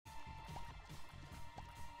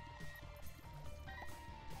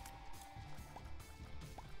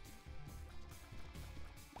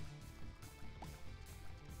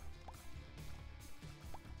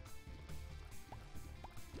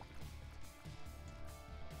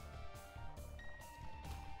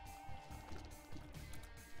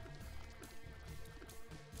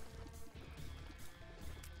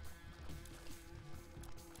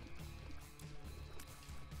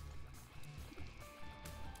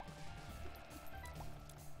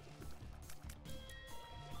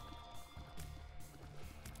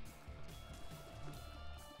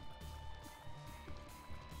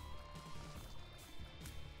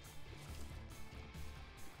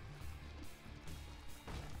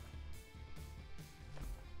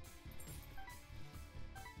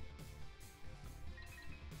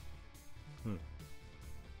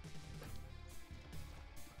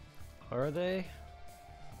Are they?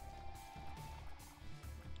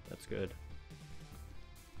 That's good.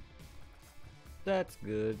 That's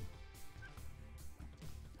good.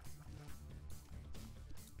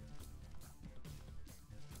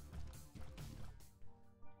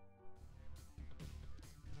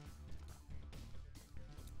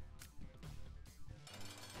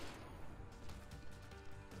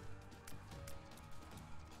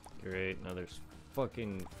 Great, now there's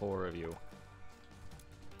fucking 4 of you.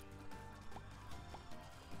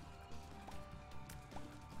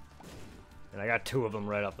 And I got 2 of them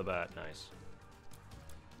right off the bat, nice.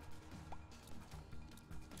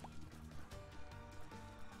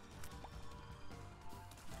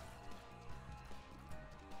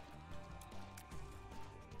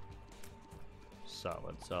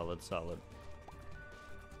 Solid, solid, solid.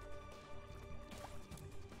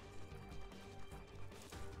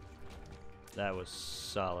 That was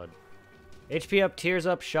solid. HP up, tears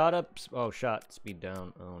up, shot up. Oh, shot, speed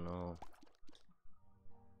down. Oh no.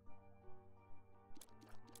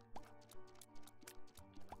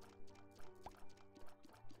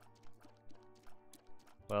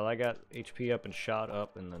 Well, I got HP up and shot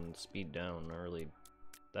up and then speed down early.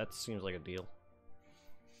 That seems like a deal.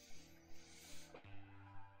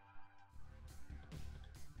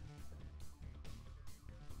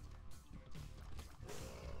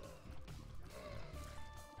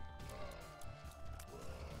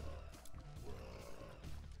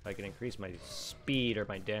 If I can increase my speed or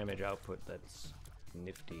my damage output, that's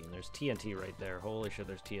nifty. And there's TNT right there. Holy shit,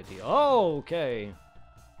 there's TNT. Oh, okay.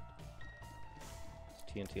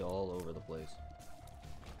 There's TNT all over the place.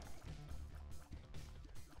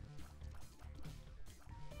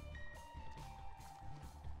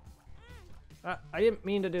 I didn't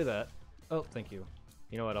mean to do that. Oh, thank you.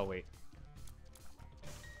 You know what, I'll wait.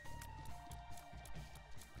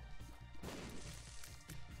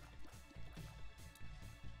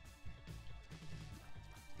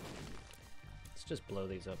 Just blow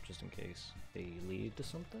these up just in case they lead to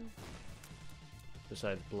something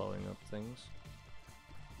besides blowing up things.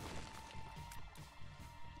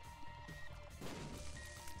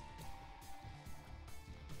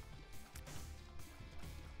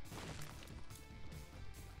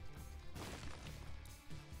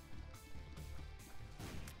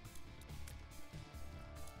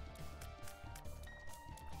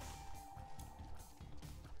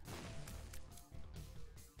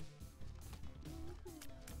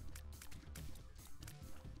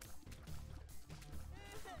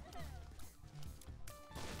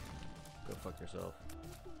 Go fuck yourself.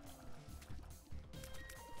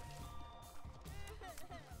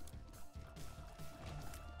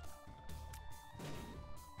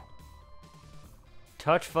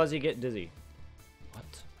 Touch fuzzy, get dizzy. What?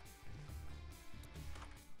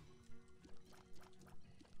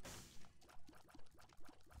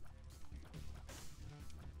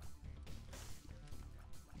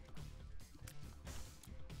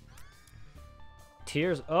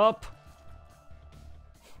 Tears up.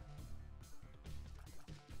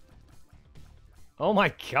 Oh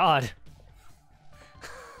my god.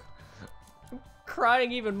 I'm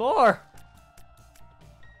crying even more.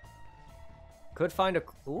 Could find a...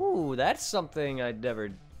 Ooh, that's something I'd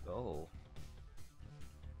never... Oh.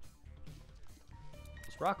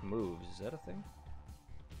 This rock moves. Is that a thing?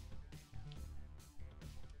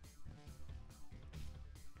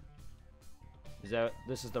 Is that...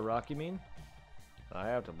 This is the rock you mean? I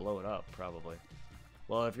have to blow it up, probably.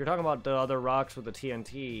 Well, if you're talking about the other rocks with the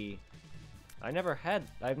TNT... I've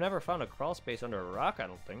never found a crawl space under a rock, I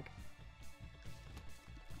don't think.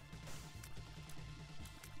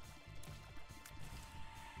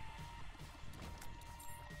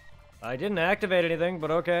 I didn't activate anything,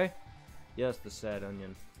 but okay. Yes, the sad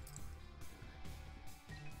onion.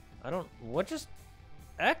 What just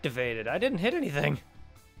activated? I didn't hit anything.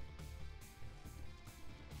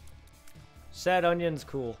 Sad onion's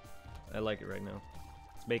cool. I like it right now.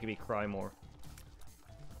 It's making me cry more.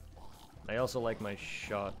 I also like my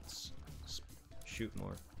shots shoot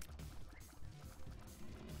more.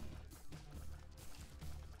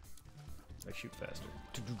 I shoot faster.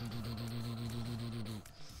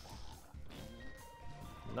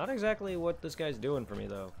 Not exactly what this guy's doing for me,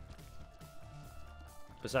 though.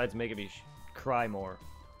 Besides making me cry more.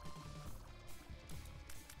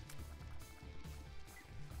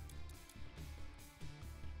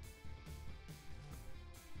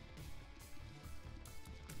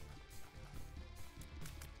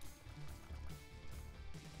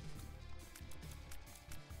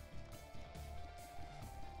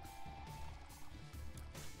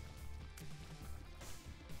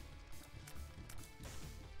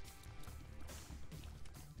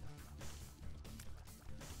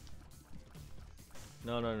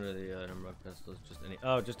 No, the random rock pestle. Just any.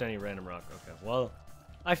 Oh, just any random rock. Okay. Well,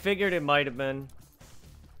 I figured it might have been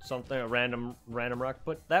something a random rock,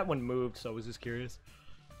 but that one moved, so I was just curious.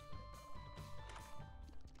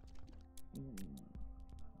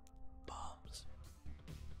 Bombs.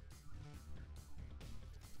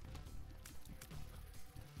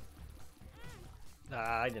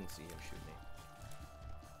 I didn't see him shoot me.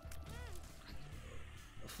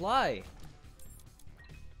 A fly.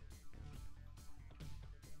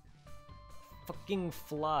 Fucking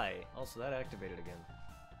fly. Also, that activated again.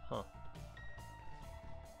 Huh.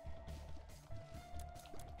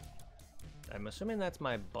 I'm assuming that's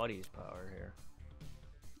my buddy's power here.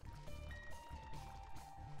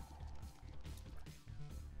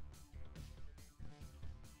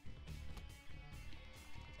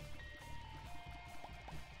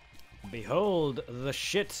 Behold the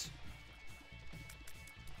shit.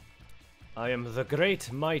 I am the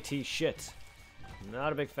great mighty shit.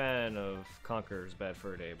 Not a big fan of Conker's Bad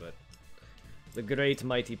Fur Day, but the great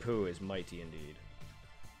mighty Pooh is mighty indeed.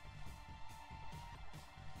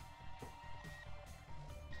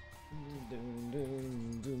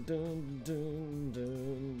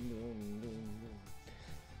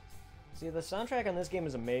 See, the soundtrack on this game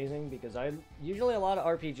is amazing because usually a lot of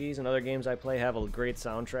RPGs and other games I play have a great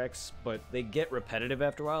soundtracks, but they get repetitive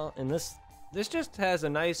after a while, and this just has a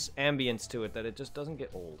nice ambience to it that it just doesn't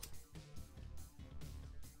get old.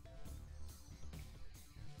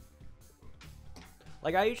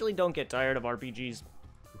 Like, I usually don't get tired of RPGs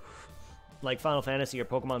like Final Fantasy or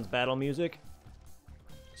Pokemon's battle music.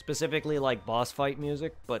 Specifically, like, boss fight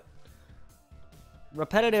music, but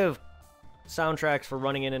repetitive soundtracks for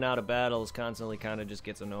running in and out of battles constantly kind of just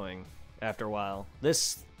gets annoying after a while.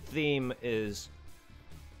 This theme is...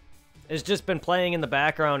 it's just been playing in the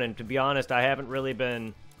background, and to be honest, I haven't really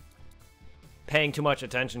been paying too much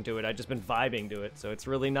attention to it. I've just been vibing to it, so it's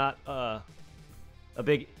really not, a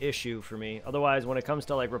big issue for me. Otherwise, when it comes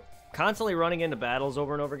to like constantly running into battles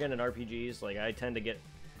over and over again in RPGs, like I tend to get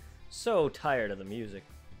so tired of the music.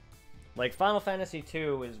 Like Final Fantasy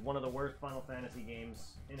II is one of the worst Final Fantasy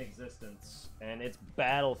games in existence, and its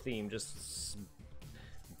battle theme just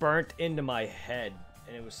burnt into my head,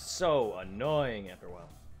 and it was so annoying after a while.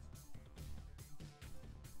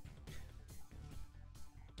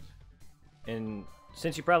 And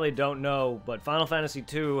since you probably don't know, but Final Fantasy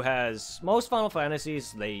II has... most Final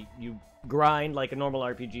Fantasies, you grind like a normal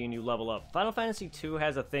RPG and you level up. Final Fantasy II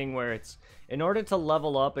has a thing where it's... in order to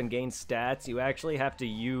level up and gain stats, you actually have to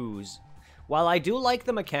use... while I do like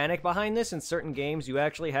the mechanic behind this, in certain games you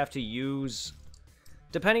actually have to use...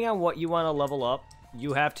 depending on what you want to level up,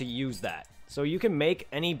 you have to use that. So you can make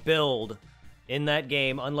any build in that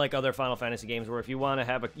game, unlike other Final Fantasy games, where if you want to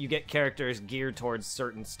have you get characters geared towards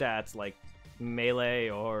certain stats, like melee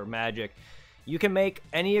or magic, you can make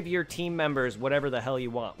any of your team members whatever the hell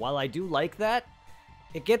you want. While I do like that,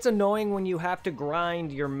 it gets annoying when you have to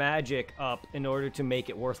grind your magic up in order to make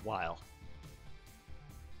it worthwhile.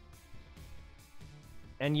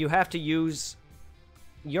 And you have to use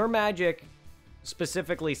your magic,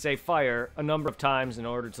 specifically say fire, a number of times in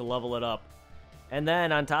order to level it up. And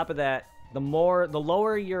then on top of that, the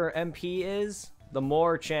lower your MP is, the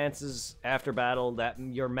more chances after battle that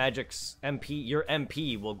your magic's your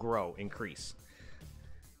MP will increase.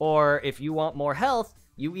 Or if you want more health,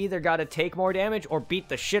 you either gotta take more damage or beat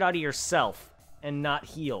the shit out of yourself and not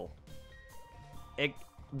heal.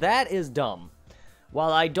 That is dumb.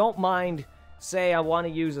 While I don't mind, say I want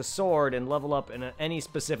to use a sword and level up in any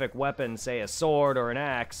specific weapon, say a sword or an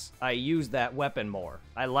axe, I use that weapon more.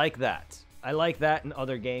 I like that. I like that in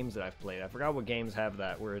other games that I've played. I forgot what games have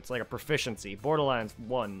that, where it's like a proficiency. Borderlands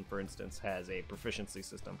 1, for instance, has a proficiency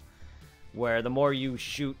system, where the more you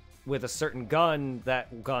shoot with a certain gun,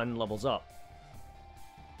 that gun levels up.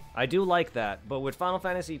 I do like that, but with Final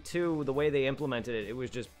Fantasy II, the way they implemented it, it was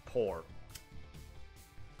just poor.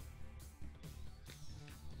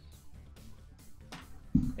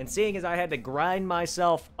 And seeing as I had to grind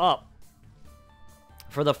myself up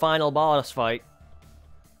for the final boss fight,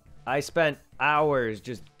 I spent hours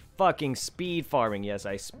just fucking speed farming. Yes,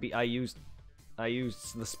 I used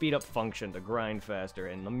the speed up function to grind faster,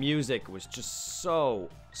 and the music was just so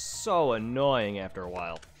annoying after a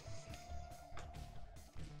while.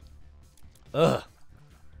 Ugh.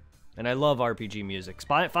 And I love RPG music.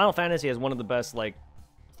 Final Fantasy has one of the best like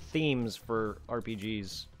themes for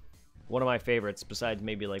RPGs. One of my favorites, besides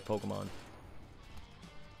maybe like Pokemon.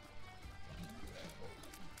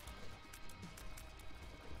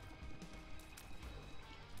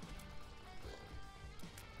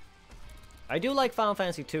 I do like Final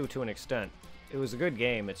Fantasy II to an extent. It was a good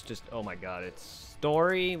game, it's just, oh my god, its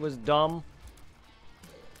story was dumb.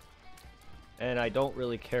 and I don't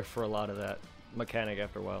really care for a lot of that mechanic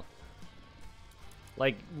after a while.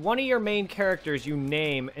 Like, one of your main characters you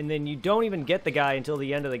name, and then you don't even get the guy until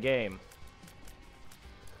the end of the game.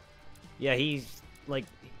 Yeah, he's, like,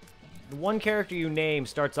 the one character you name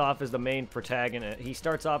starts off as the main protagonist. He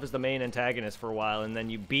starts off as the main antagonist for a while, and then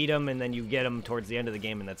you beat him, and then you get him towards the end of the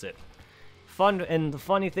game, and that's it. Fun, and the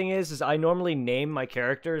funny thing is I normally name my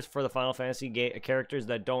characters for the Final Fantasy characters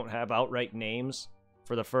that don't have outright names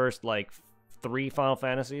for the first, like, 3 Final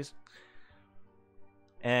Fantasies.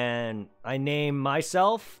 And I name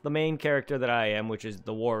myself the main character that I am, which is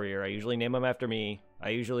the warrior. I usually name him after me. I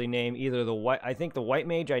usually name either the white... I think the white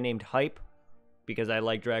mage I named Hype, because I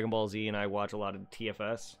like Dragon Ball Z and I watch a lot of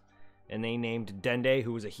TFS. And they named Dende,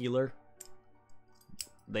 who was a healer.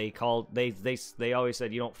 They always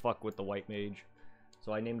said, you don't fuck with the white mage.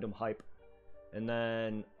 So I named him Hype. And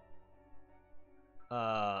then...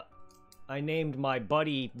 I named my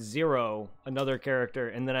buddy Zero, another character,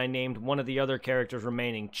 and then I named one of the other characters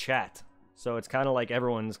remaining Chat. So it's kind of like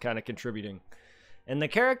everyone's kind of contributing. And the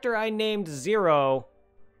character I named Zero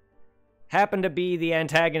happened to be the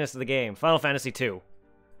antagonist of the game, Final Fantasy II.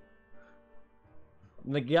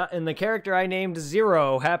 And the character I named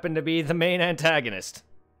Zero happened to be the main antagonist.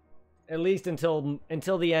 At least until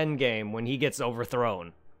the end game, when he gets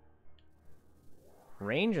overthrown.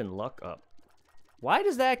 Range and luck up. Why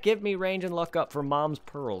does that give me range and luck up for Mom's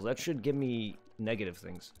Pearls? That should give me negative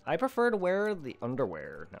things. I prefer to wear the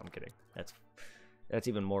underwear. No, I'm kidding. That's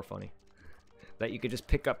even more funny. That you could just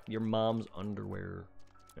pick up your mom's underwear.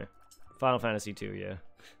 Final Fantasy II,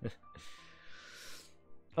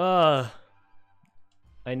 yeah.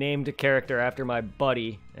 I named a character after my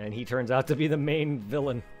buddy, and he turns out to be the main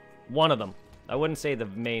villain. One of them. I wouldn't say the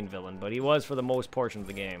main villain, but he was for the most portion of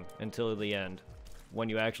the game until the end, when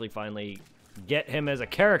you actually finally get him as a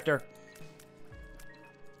character.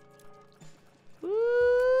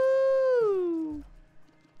 Woo!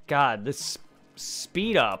 God, this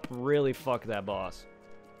speed up really fucked that boss.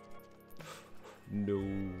 No.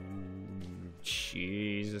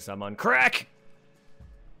 Jesus, I'm on crack!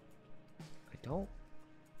 I don't...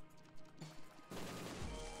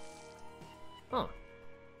 Huh.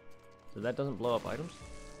 So that doesn't blow up items?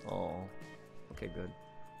 Oh. Okay, good.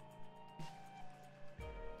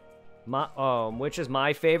 Which is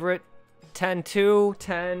my favorite? 10-2,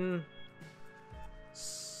 10...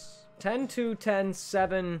 10-2, 10,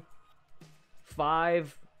 7,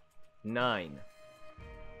 5, 9.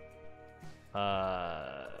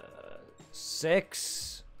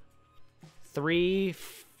 6, 3,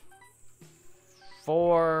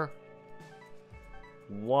 4,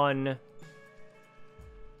 1,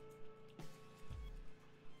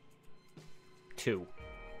 2.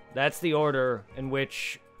 That's the order in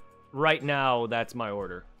which, right now, that's my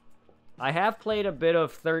order. I have played a bit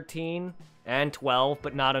of 13 and 12,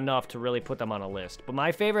 but not enough to really put them on a list. But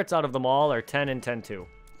my favorites out of them all are 10 and 10-2.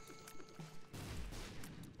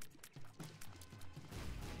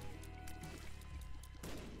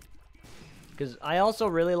 Because I also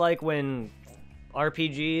really like when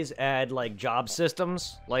RPGs add, like, job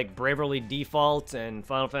systems, like Bravely Default and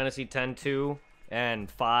Final Fantasy X-2 and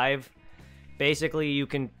 5. Basically, you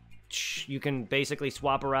can basically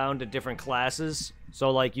swap around to different classes.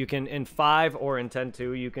 So, like, you can, in 5 or in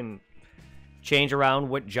 10-2, you can change around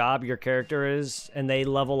what job your character is, and they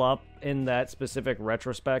level up in that specific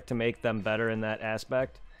retrospect to make them better in that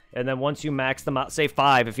aspect. And then once you max them out, say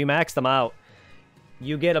 5, if you max them out,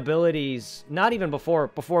 you get abilities, not even before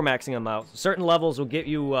maxing them out. Certain levels will get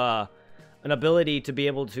you an ability to be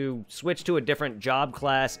able to switch to a different job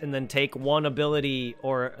class and then take one ability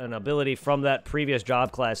or an ability from that previous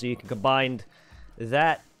job class, so you can combine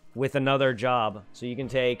that with another job. So you can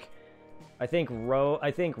take, I think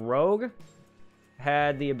Rogue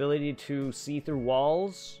had the ability to see through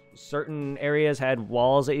walls. Certain areas had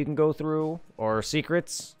walls that you can go through, or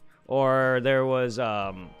secrets, or there was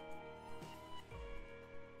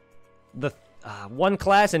one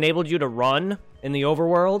class enabled you to run in the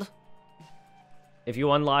overworld. If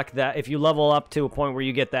you unlock that, if you level up to a point where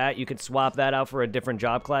you get that, you could swap that out for a different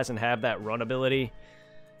job class and have that run ability,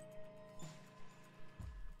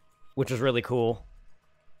 which is really cool.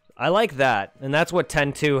 I like that, and that's what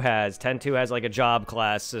 10-2 has. 10-2 has like a job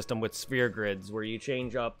class system with sphere grids where you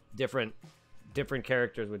change up different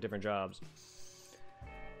characters with different jobs.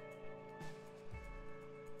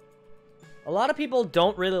 A lot of people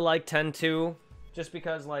don't really like 10-2 just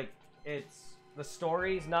because, like, the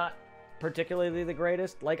story's not particularly the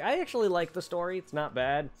greatest. Like, I actually like the story. It's not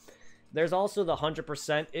bad. There's also the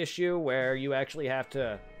 100% issue where you actually have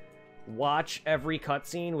to watch every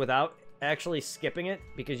cutscene without actually skipping it,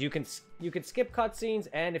 because you can skip cutscenes,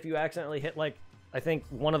 and if you accidentally hit, like, I think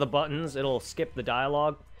one of the buttons, it'll skip the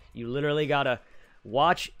dialogue. You literally gotta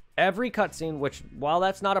watch every cutscene, which, while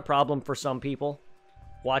that's not a problem for some people,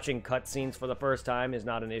 watching cutscenes for the first time is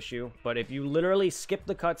not an issue. But if you literally skip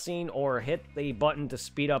the cutscene or hit the button to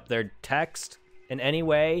speed up their text in any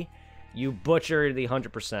way, you butcher the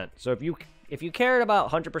 100%. So if you cared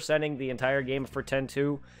about 100%ing the entire game for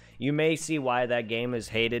 10-2, you may see why that game is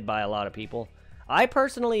hated by a lot of people. I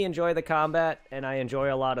personally enjoy the combat, and I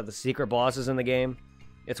enjoy a lot of the secret bosses in the game.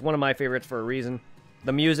 It's one of my favorites for a reason.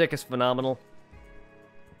 The music is phenomenal.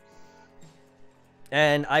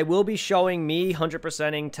 And I will be showing me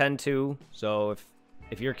 100%ing 10-2, so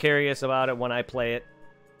if you're curious about it when I play it,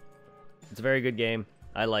 it's a very good game.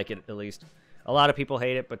 I like it, at least. A lot of people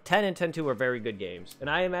hate it, but 10 and 10-2 are very good games. And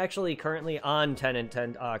I am actually currently on 10 and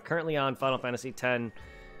 10, currently on Final Fantasy X.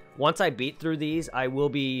 Once I beat through these, I will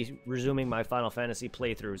be resuming my Final Fantasy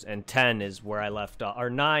playthroughs, and 10 is where I left off, or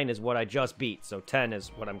 9 is what I just beat, so 10 is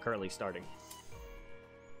what I'm currently starting.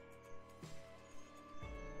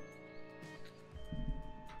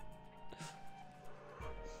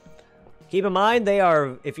 Keep in mind, they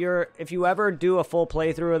are, if you ever do a full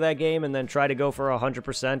playthrough of that game and then try to go for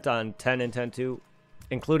 100% on 10 and 10-2,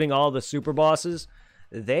 including all the super bosses,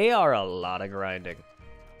 they are a lot of grinding.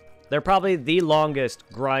 They're probably the longest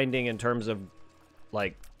grinding in terms of,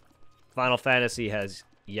 like, Final Fantasy has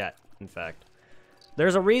yet, in fact.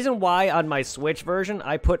 There's a reason why on my Switch version,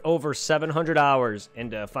 I put over 700 hours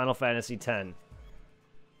into Final Fantasy X.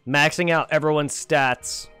 Maxing out everyone's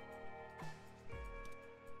stats.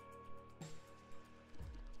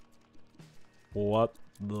 What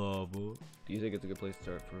the... Do you think it's a good place to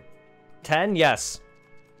start for... 10? Yes.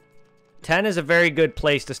 10 is a very good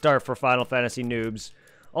place to start for Final Fantasy noobs.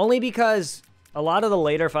 Only because a lot of the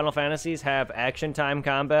later Final Fantasies have action time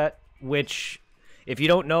combat, which, if you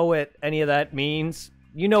don't know what any of that means,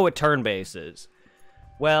 you know what turn-based is.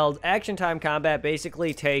 Well, action time combat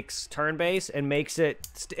basically takes turn-based and makes it...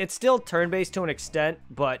 It's still turn-based to an extent,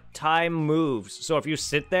 but time moves. So if you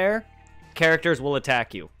sit there, characters will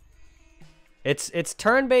attack you. It's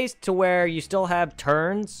turn-based to where you still have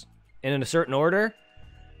turns in a certain order,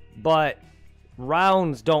 but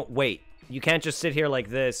rounds don't wait. You can't just sit here like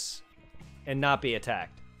this and not be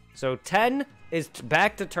attacked. So 10 is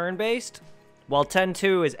back to turn-based, while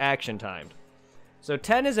 10-2 is action-timed. So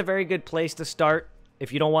 10 is a very good place to start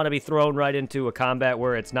if you don't want to be thrown right into a combat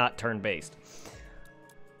where it's not turn-based.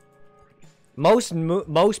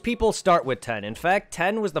 Most people start with 10. In fact,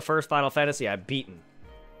 10 was the first Final Fantasy I've beaten.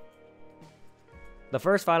 The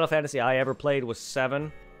first Final Fantasy I ever played was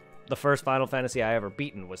 7. The first Final Fantasy I ever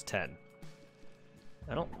beaten was 10.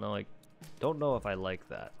 I don't know if I like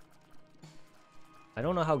that. I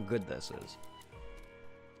don't know how good this is.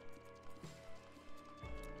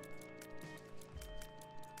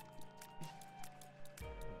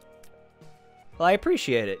 Well, I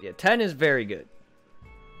appreciate it. Yeah, 10 is very good.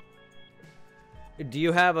 Do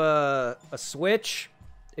you have a Switch?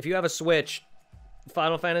 If you have a Switch,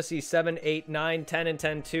 Final Fantasy 7, 8, 9, 10, and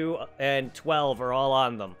 10-2, and 12 are all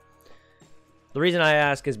on them. The reason I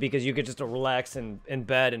ask is because you could just relax in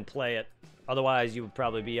bed and play it. Otherwise, you would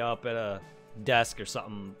probably be up at a desk or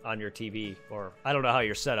something on your TV. Or, I don't know how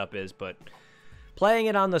your setup is, but playing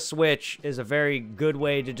it on the Switch is a very good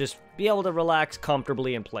way to just be able to relax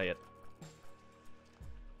comfortably and play it.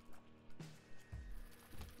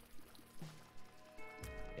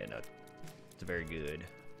 Yeah, no, it's very good.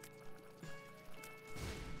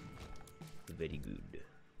 Very good.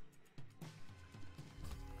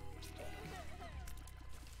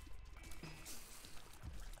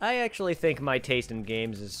 I actually think my taste in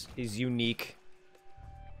games is unique.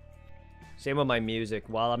 Same with my music.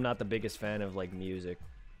 While I'm not the biggest fan of like music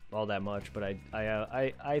all that much, but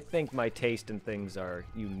I think my taste in things are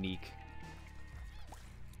unique.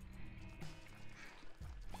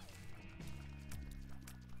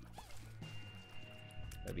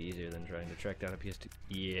 That'd be easier than trying to track down a PS2.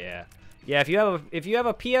 Yeah. Yeah, if you have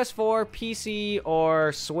a PS4, PC,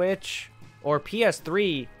 or Switch, or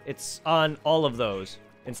PS3, it's on all of those,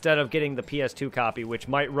 instead of getting the PS2 copy, which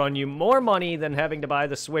might run you more money than having to buy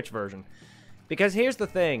the Switch version. Because here's the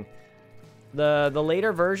thing. The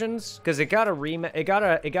later versions, because it got an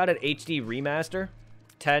HD remaster,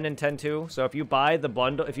 10 and 10-2. So if you buy the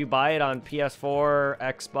bundle, if you buy it on PS4,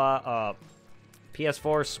 Xbox,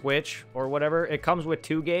 PS4, Switch, or whatever, it comes with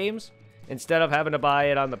 2 games. Instead of having to buy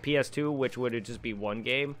it on the PS2, which would just be 1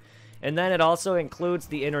 game. And then it also includes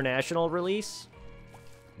the international release,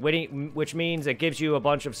 which means it gives you a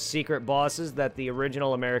bunch of secret bosses that the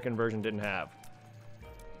original American version didn't have.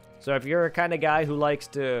 So if you're a kind of guy who likes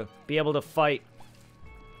to be able to fight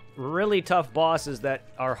really tough bosses that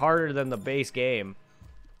are harder than the base game,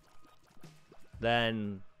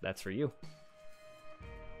 then that's for you.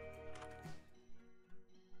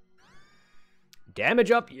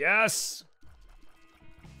 Damage up, yes!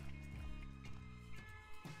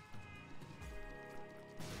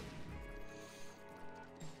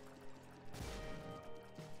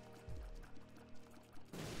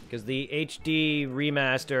 Because the HD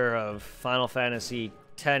remaster of Final Fantasy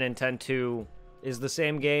X and X-2 is the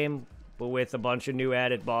same game, but with a bunch of new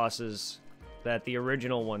added bosses that the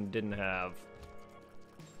original one didn't have.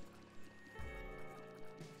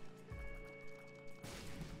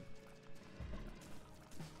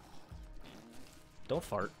 Don't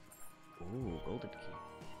fart. Ooh, golden key.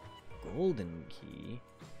 Golden key.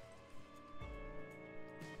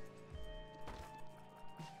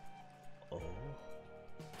 Oh.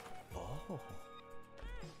 Oh.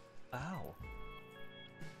 Ow.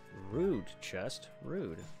 Rude, chest.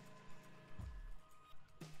 Rude.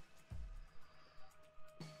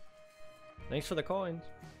 Thanks for the coins.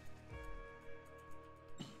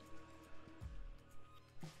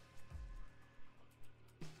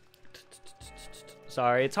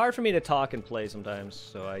 Sorry, it's hard for me to talk and play sometimes,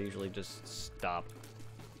 so I usually just stop.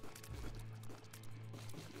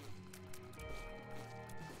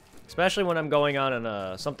 Especially when I'm going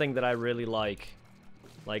on something that I really like.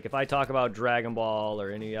 Like if I talk about Dragon Ball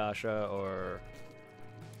or Inuyasha or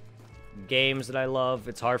games that I love,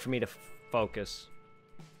 it's hard for me to focus.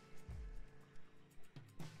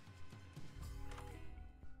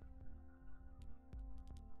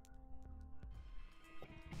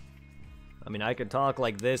 I mean, I could talk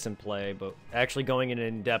like this and play, but actually going in an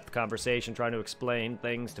in-depth conversation, trying to explain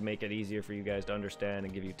things to make it easier for you guys to understand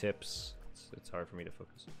and give you tips, it's hard for me to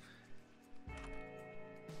focus.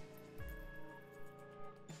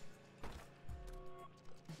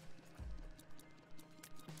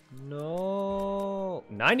 No.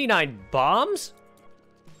 99 bombs?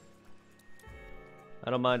 I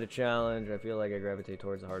don't mind a challenge. I feel like I gravitate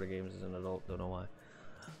towards the harder games as an adult. Don't know why.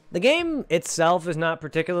 The game itself is not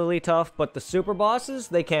particularly tough, but the super bosses,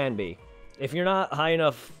 they can be. If you're not high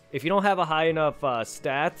enough, if you don't have a high enough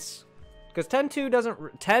stats, because 10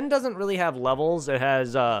 doesn't really have levels. It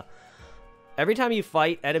has every time you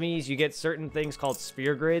fight enemies, you get certain things called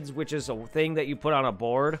sphere grids, which is a thing that you put on a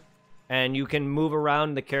board, and you can move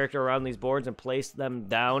around the character around these boards and place them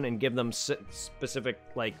down and give them specific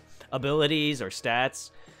like abilities or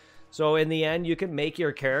stats. So in the end, you can make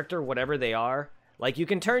your character whatever they are. Like, you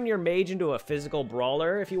can turn your mage into a physical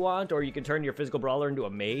brawler if you want, or you can turn your physical brawler into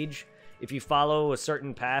a mage. If you follow a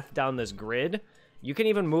certain path down this grid, you can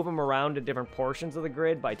even move them around to different portions of the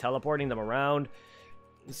grid by teleporting them around.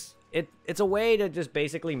 It's a way to just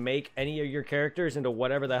basically make any of your characters into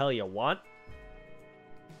whatever the hell you want.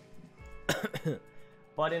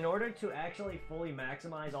 But in order to actually fully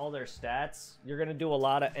maximize all their stats, you're going to do a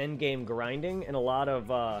lot of endgame grinding and a lot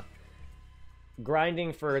of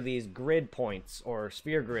grinding for these grid points or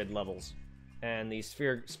sphere grid levels and these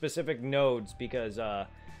sphere specific nodes, because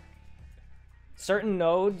certain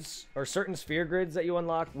nodes or certain sphere grids that you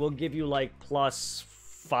unlock will give you like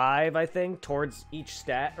 +5, I think, towards each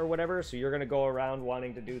stat or whatever. So you're going to go around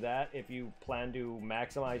wanting to do that if you plan to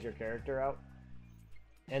maximize your character out.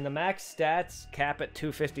 And the max stats cap at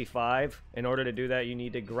 255. In order to do that, you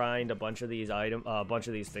need to grind a bunch of these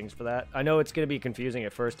things for that. I know it's going to be confusing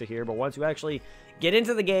at first to hear, but once you actually get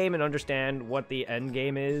into the game and understand what the end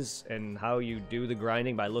game is and how you do the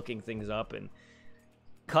grinding by looking things up and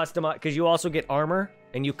customize, because you also get armor,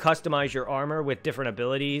 and you customize your armor with different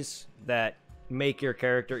abilities that make your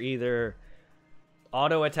character either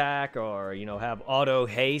auto attack or, you know, have auto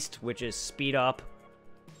haste, which is speed up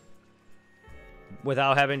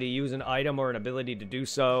without having to use an item or an ability to do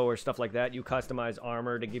so, or stuff like that. You customize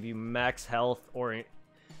armor to give you max health or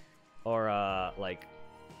like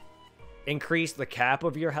increase the cap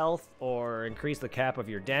of your health or increase the cap of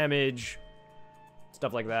your damage,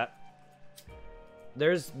 stuff like that.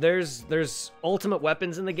 There's ultimate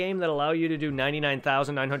weapons in the game that allow you to do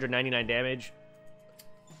 99,999 damage.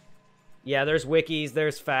 Yeah, there's wikis,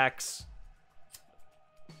 there's facts.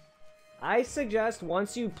 I suggest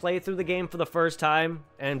once you play through the game for the first time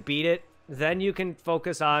and beat it, then you can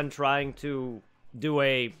focus on trying to do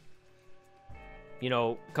a, you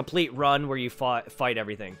know, complete run where you fight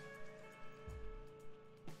everything.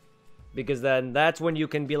 Because then that's when you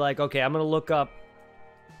can be like, okay, I'm gonna look up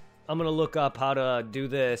how to do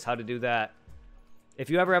this, how to do that.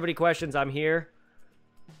 If you ever have any questions, I'm here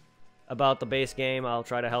about the base game. I'll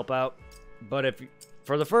try to help out. But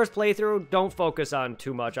For the first playthrough, don't focus on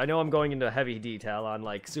too much. I know I'm going into heavy detail on,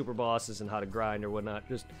 like, super bosses and how to grind or whatnot.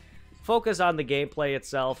 Just focus on the gameplay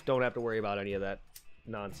itself. Don't have to worry about any of that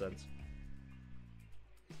nonsense.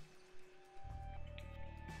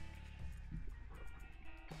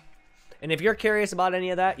 And if you're curious about any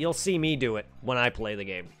of that, you'll see me do it when I play the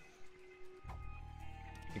game.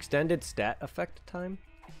 Extended stat effect time?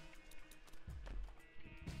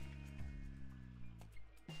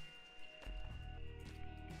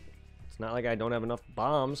 It's not like I don't have enough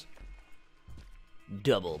bombs.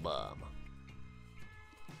 Double bomb.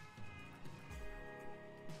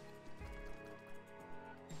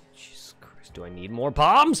 Jesus Christ, do I need more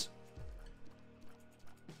bombs?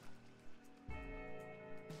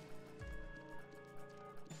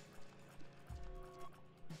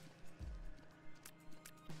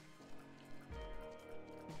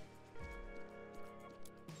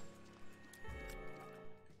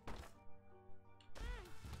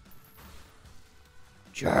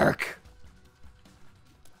 Jerk.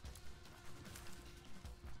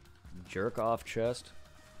 Jerk off chest.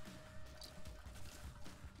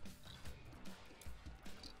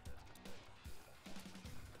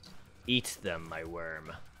 Eat them, my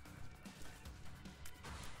worm.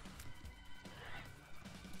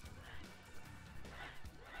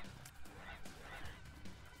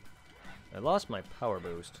 I lost my power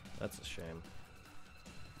boost. That's a shame.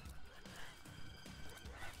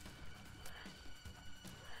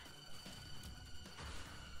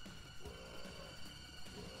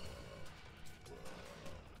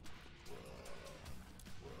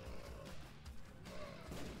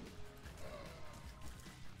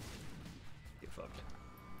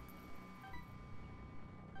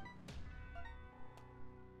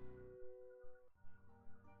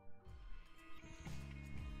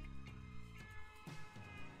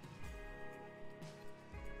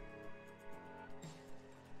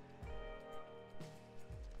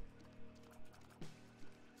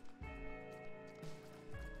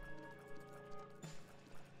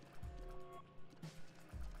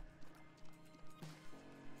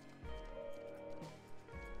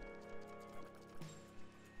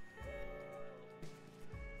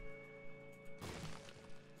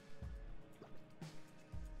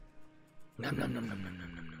 Nom nom nom nom nom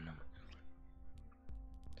nom nom nom nom.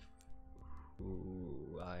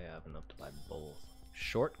 Ooh, I have enough to buy both.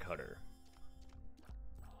 Shortcutter.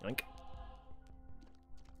 Link.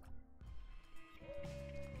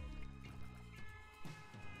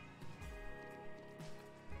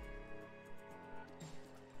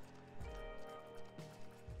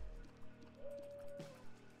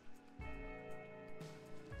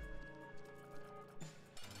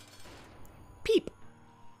 Peep.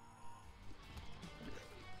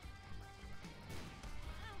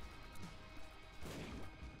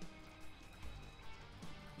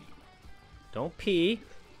 Don't pee.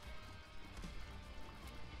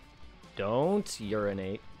 Don't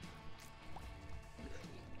urinate.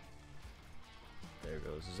 There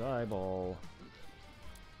goes his eyeball.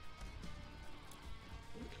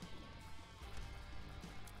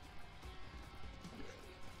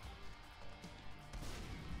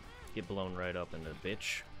 Get blown right up into the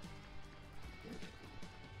bitch.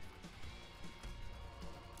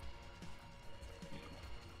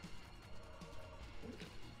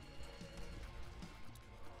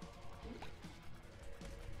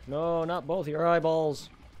 No, not both your eyeballs.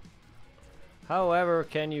 However,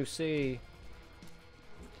 can you see?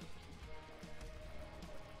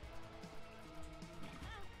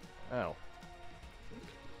 Ow.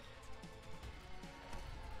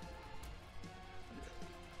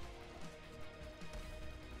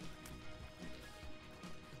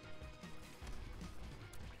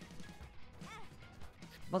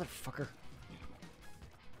 Motherfucker.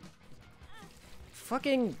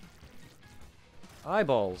 Fucking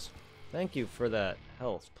eyeballs. Thank you for that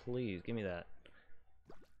health. Please, give me that.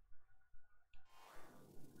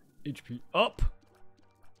 HP up!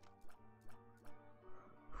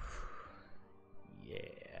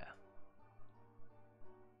 Yeah.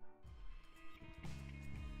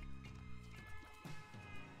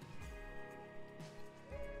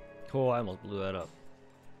 Oh, I almost blew that up.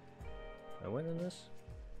 I win in this?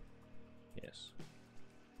 Yes.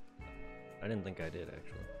 I didn't think I did,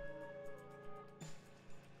 actually.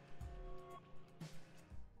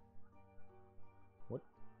 What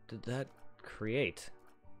did that create?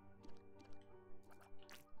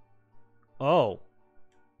 Oh.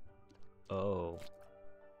 Oh.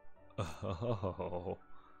 Oh.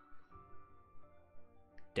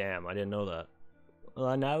 Damn, I didn't know that.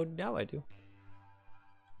 Well, now I do.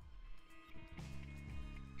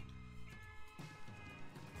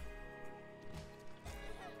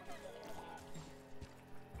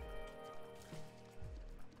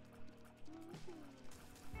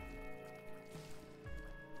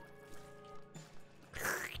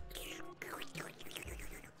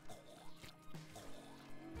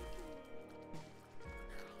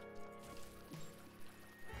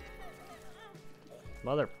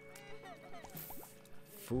 Mother...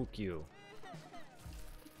 Fuck you.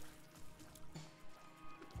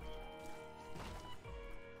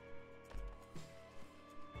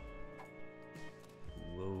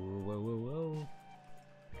 Whoa, whoa, whoa, whoa.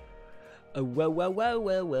 Oh, whoa, whoa, whoa,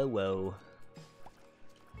 whoa, whoa, whoa.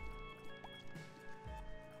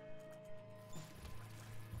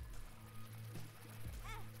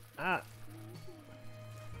 Ah!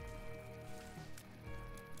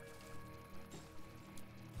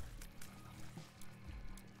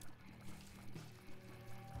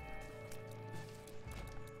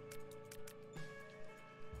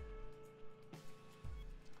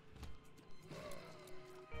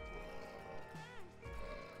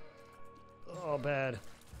 Oh, bad.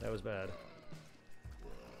 That was bad.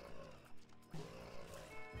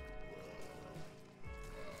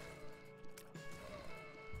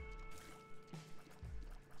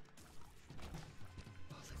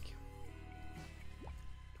 Oh, thank you.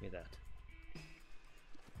 Give me that.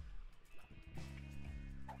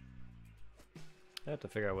 I have to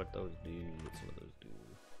figure out what those do. What some of those do.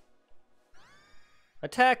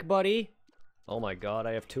 Attack, buddy! Oh my god,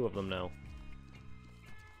 I have 2 of them now.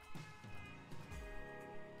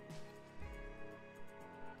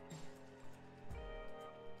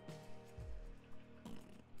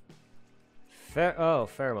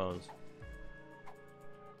 Pheromones.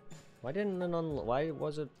 Why didn't it why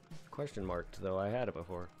was it question marked though? I had it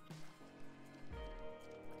before.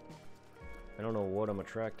 I don't know what I'm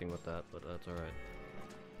attracting with that, but that's alright.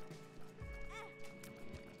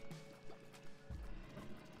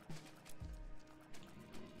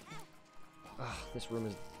 Ah, this room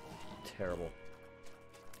is terrible.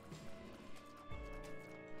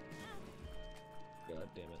 God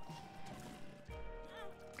damn it.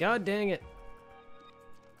 God dang it!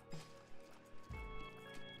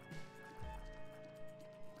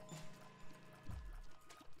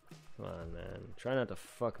 Come on, man. Try not to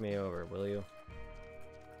fuck me over, will you?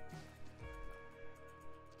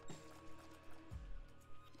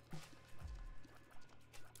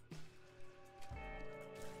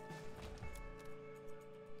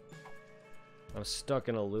 I'm stuck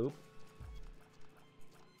in a loop.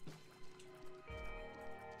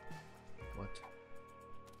 What?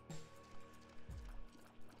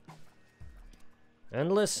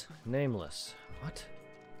 Endless? Nameless. What?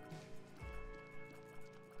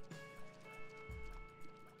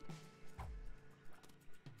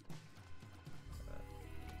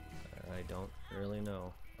 I don't really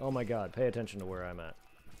know. Oh my god, pay attention to where I'm at.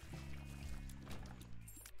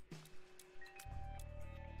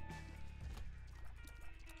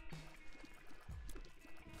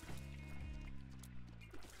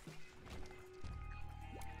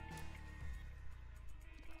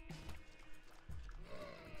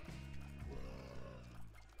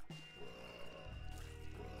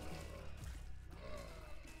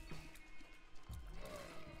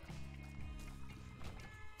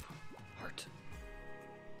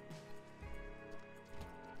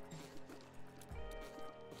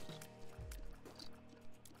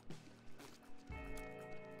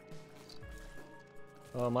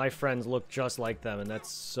 Oh, my friends look just like them, and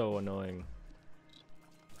that's so annoying.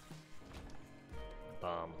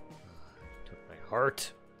 Bomb. Took my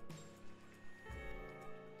heart.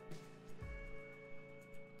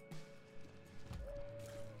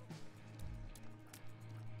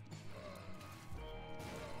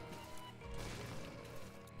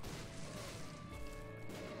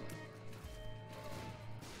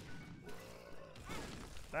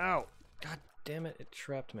 Ow! God damn it, it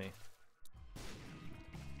trapped me.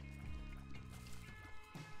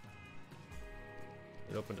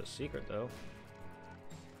 It opened a secret, though.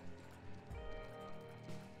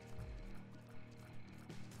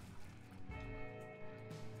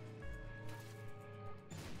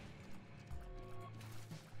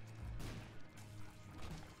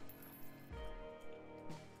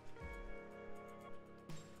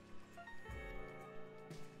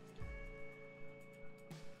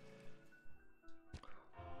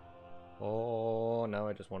 Oh, now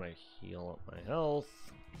I just want to heal up my health.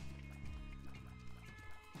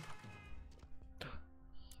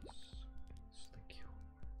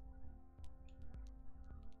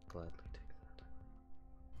 Gladly take that.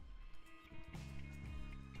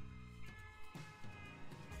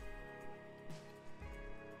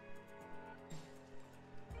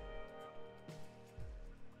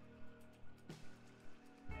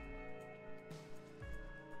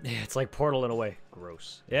 Yeah, it's like Portal in a way.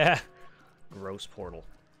 Gross. Yeah. Gross Portal.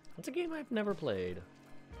 That's a game I've never played.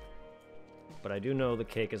 But I do know the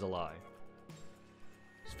cake is a lie.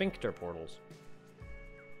 Sphincter portals.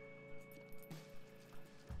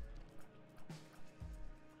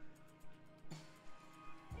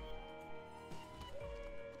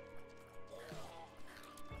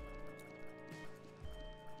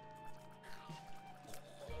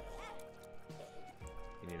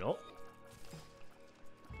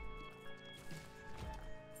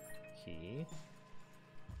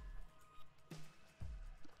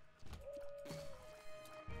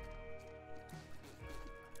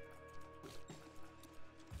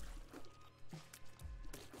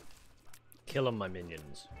 Kill them, my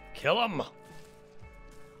minions. Kill them!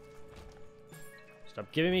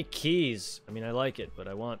 Stop giving me keys. I mean, I like it, but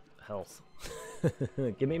I want health.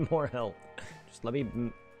 Give me more health. Just let me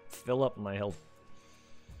fill up my health.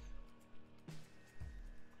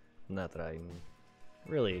 Not that I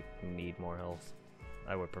really need more health.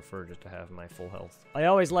 I would prefer just to have my full health. I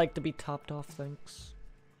always like to be topped off, thanks.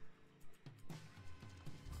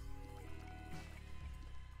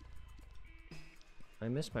 I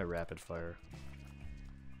miss my rapid fire.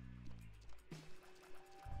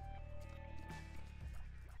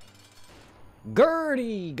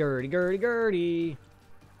 Gertie! Gertie, Gertie, Gertie!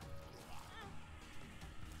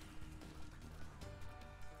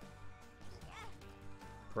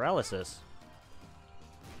 Paralysis.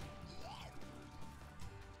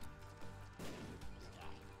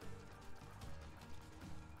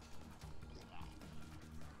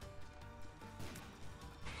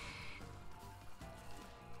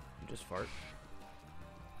 You just fart.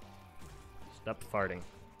 Stop farting.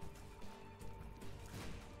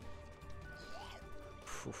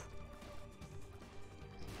 Oof.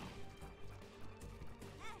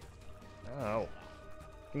 Oh.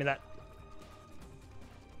 Give me that.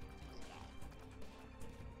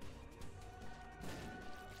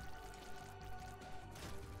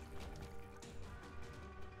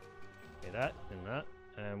 Okay, that and that.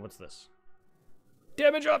 And what's this?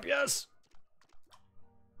 Damage up, yes!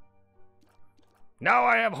 Now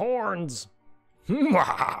I have horns! The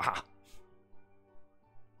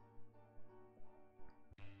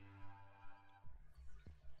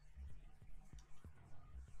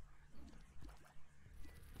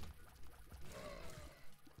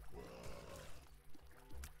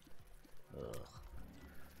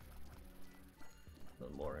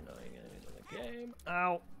more annoying enemies in the game.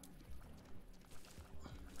 Ow!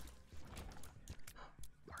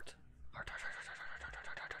 Heart. Heart, heart, heart, heart, heart, heart,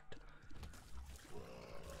 heart, heart.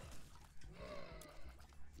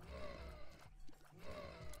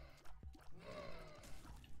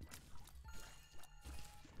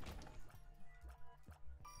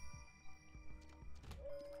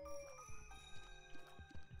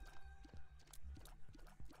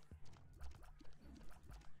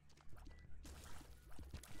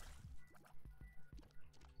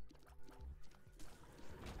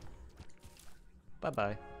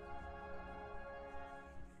 Bye-bye.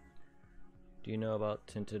 Do you know about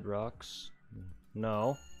tinted rocks?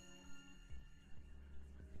 No.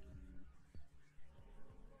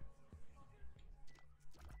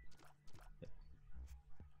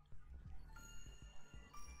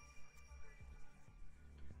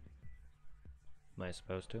 Am I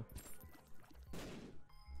supposed to?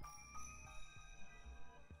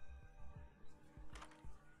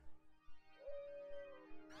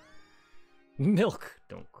 Milk!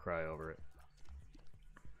 Don't cry over it.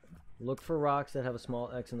 Look for rocks that have a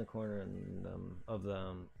small X in the corner of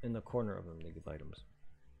them. In the corner of them, they give items.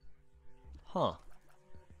 Huh.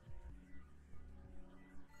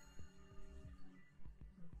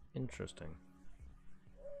 Interesting.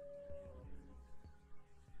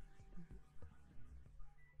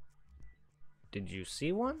 Did you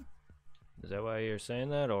see one? Is that why you're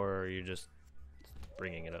saying that, or are you just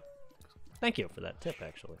bringing it up? Thank you for that tip,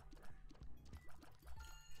 actually.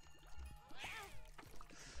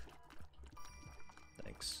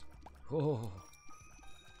 Thanks. Oh.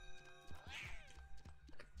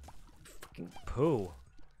 Fucking poo.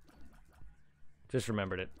 Just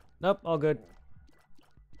remembered it. Nope, all good.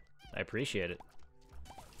 I appreciate it.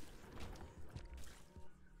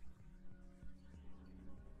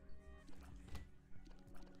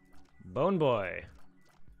 Bone boy.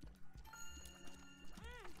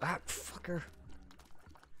 Ah, fucker.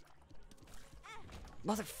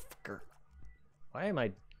 Motherfucker. Why am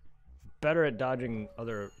I better at dodging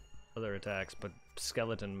other attacks, but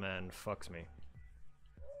Skeleton Man fucks me?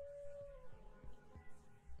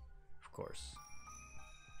 Of course.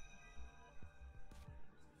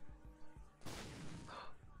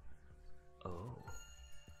 Oh.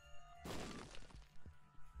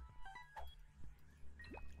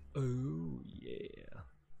 Oh, yeah.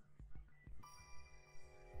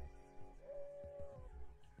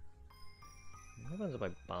 What happens if I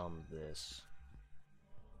bomb this?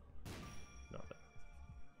 Nothing.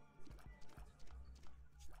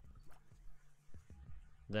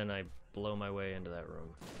 Then I blow my way into that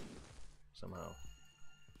room. Somehow.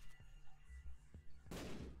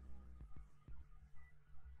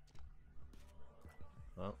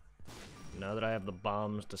 Well, now that I have the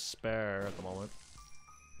bombs to spare at the moment.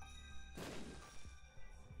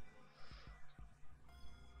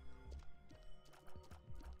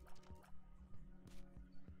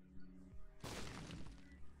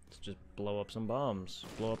 just blow up some bombs.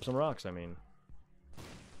 Blow up some rocks, I mean.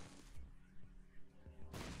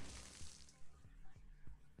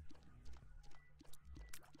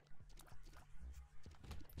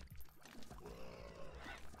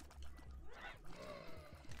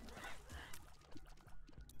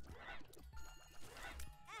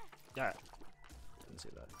 Ah, didn't see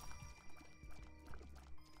that.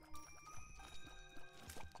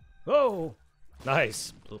 Oh!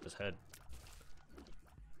 Nice! Blew up his head.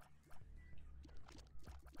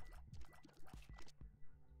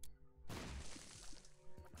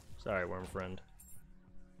 Sorry, worm friend.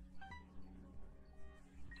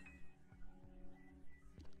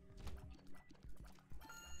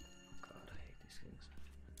 God, I hate these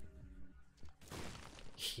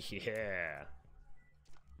things. Yeah!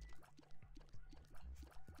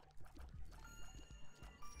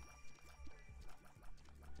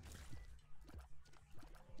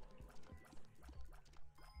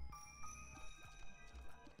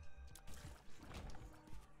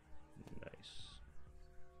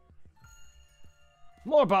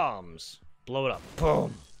 More bombs! Blow it up.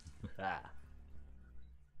 Boom! Ah.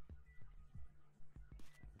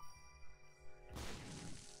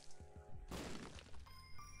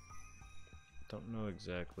 Don't know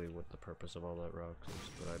exactly what the purpose of all that rock is,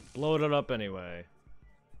 but I blowed it up anyway.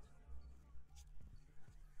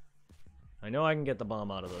 I know I can get the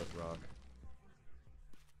bomb out of the rock.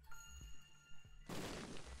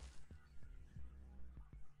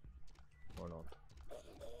 Or not.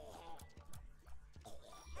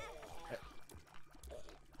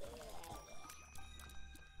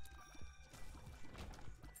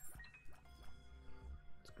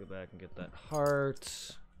 Go back and get that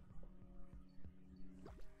heart.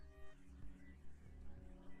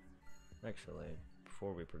 Actually,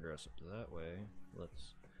 before we progress up to that way,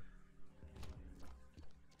 let's...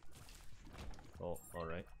 Oh,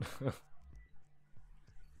 alright.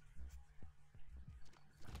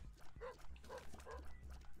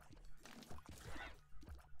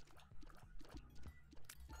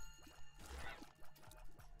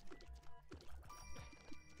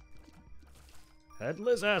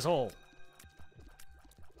 Headless asshole!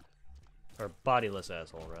 Or bodiless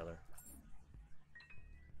asshole, rather.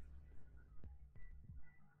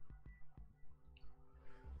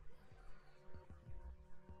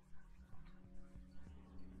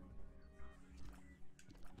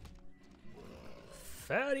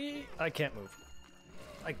 Fatty! I can't move.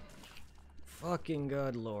 Fucking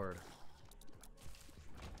good lord.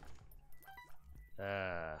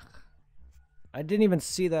 Ah. I didn't even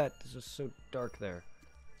see that. This was so dark there.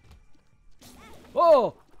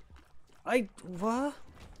 Oh! What?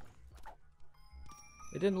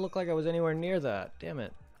 It didn't look like I was anywhere near that. Damn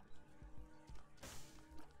it.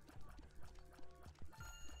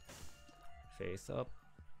 Face up.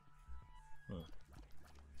 Huh.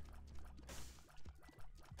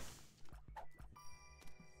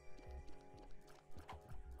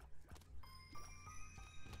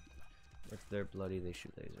 If they're bloody, they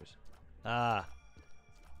shoot lasers. Ah.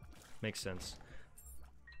 Makes sense.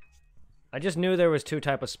 I just knew there was two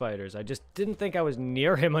type of spiders. I just didn't think I was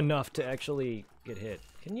near him enough to actually get hit.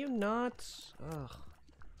 Can you not? Ugh.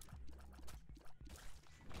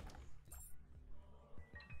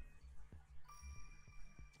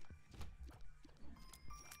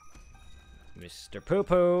 Mr.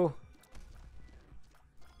 Poo-Poo.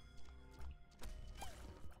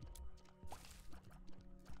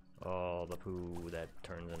 Oh, the poo that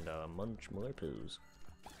turns into much more poos.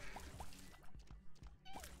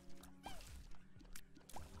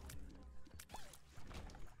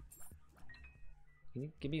 Can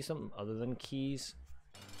you give me something other than keys?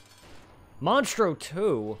 Monstro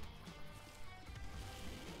 2?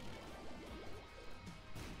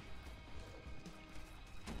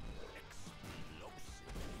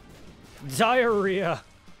 Diarrhea!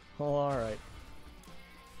 Oh, alright.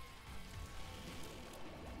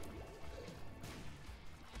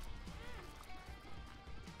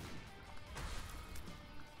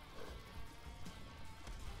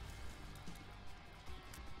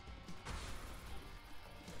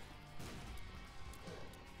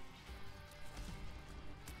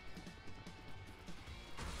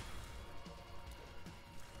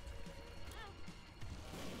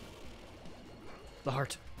 The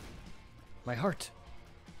heart. My heart.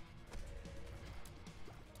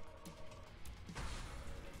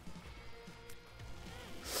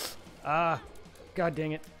 Ah, god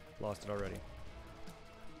dang it. Lost it already.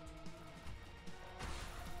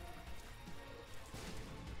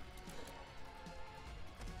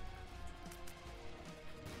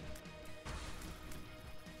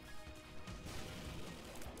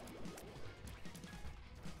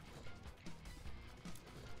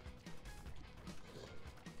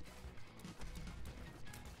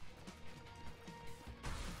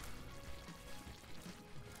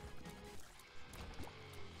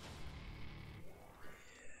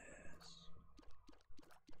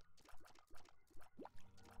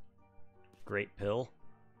 Great pill.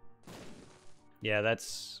 Yeah,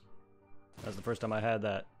 that's the first time I had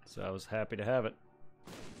that, so I was happy to have it.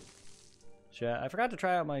 I forgot to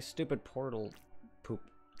try out my stupid portal poop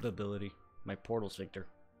ability. My portal sector.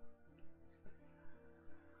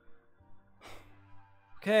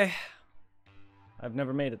 Okay. I've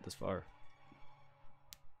never made it this far.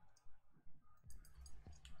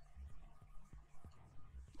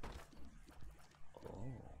 Oh.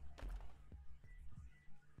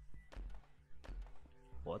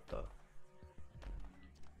 What the?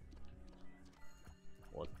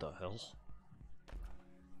 What the hell?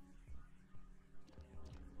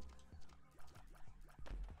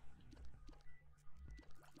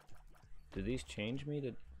 Do these change me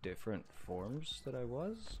to different forms that I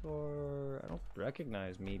was? Or I don't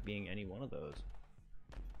recognize me being any one of those.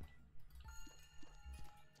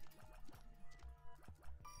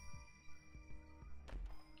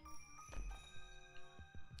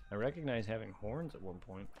 I recognize having horns at one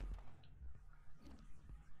point.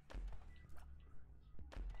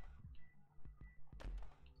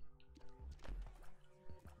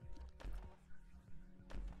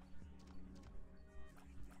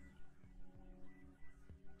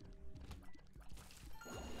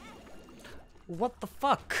 What the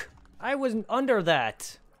fuck? I wasn't under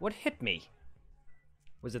that. What hit me?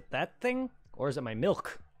 Was it that thing? Or is it my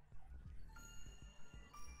milk?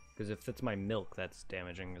 Because if it's my milk, that's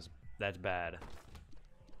damaging. That's bad.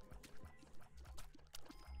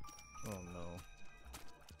 Oh no.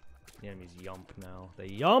 The enemies yump now. They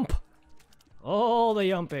yump! Oh, the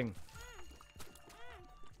yumping.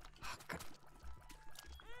 Oh, God.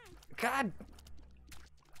 God!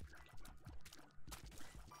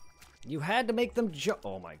 You had to make them jump.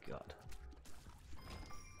 Oh my God.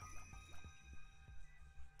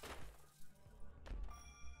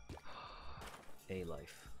 A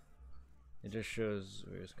life. It just shows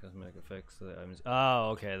various cosmetic effects that I'm. Oh,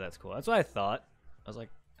 okay, that's cool. That's what I thought. I was like,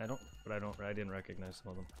 I didn't recognize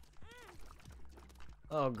some of them.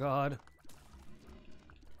 Oh God.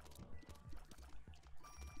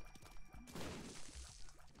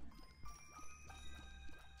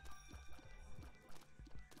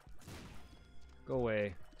 Go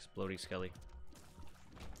away, explodey skelly.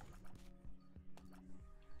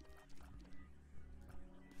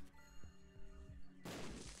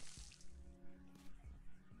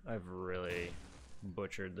 I've really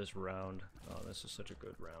butchered this round. Oh, this is such a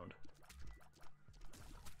good round.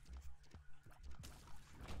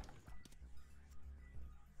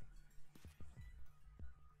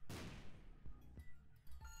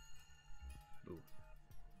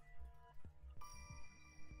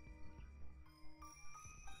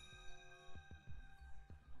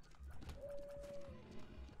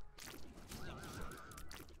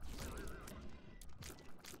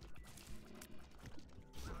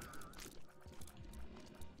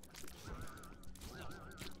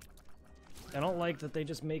 I don't like that they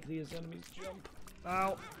just make these enemies jump.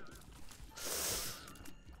 Ow.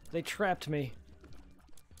 They trapped me.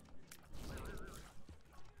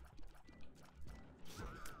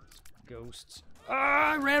 Ghosts.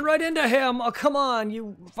 Ah, I ran right into him! Oh, come on,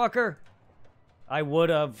 you fucker. I would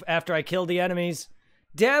have after I killed the enemies.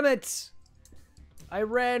 Damn it! I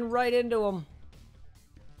ran right into him.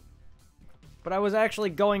 But I was actually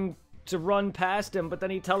going to run past him, but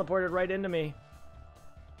then he teleported right into me.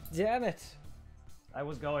 Damn it. I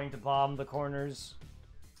was going to bomb the corners.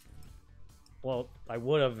 Well, I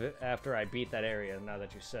would have after I beat that area, now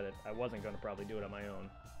that you said it. I wasn't going to probably do it on my own.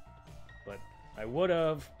 But I would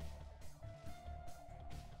have.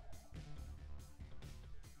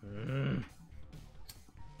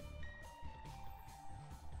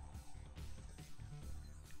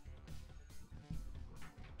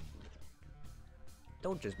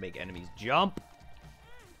 Don't just make enemies jump.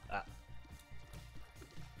 Ah.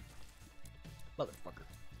 Motherfucker.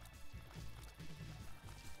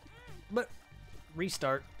 But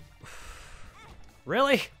restart.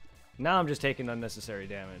 Really? Now I'm just taking unnecessary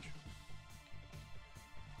damage.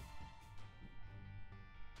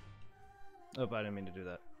 Oh, I didn't mean to do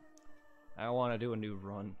that. I want to do a new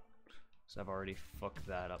run, because I've already fucked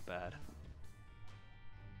that up bad.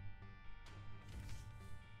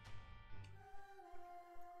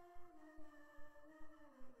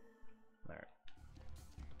 Alright.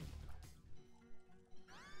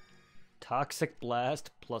 Toxic Blast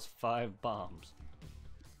plus 5 bombs.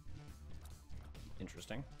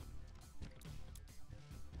 Interesting.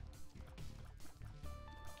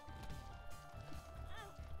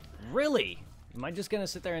 Really? Am I just gonna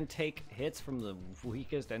sit there and take hits from the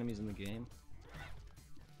weakest enemies in the game?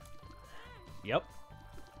 Yep.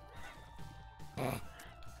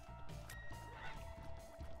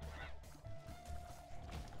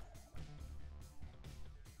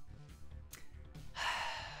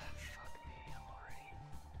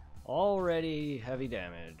 already heavy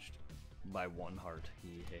damaged by 1 heart.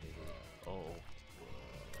 Yay. Oh.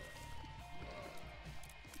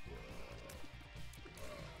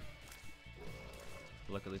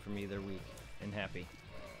 Luckily for me, they're weak and happy.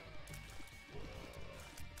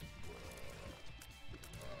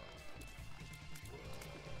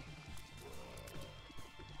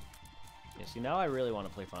 Yeah, see, now I really want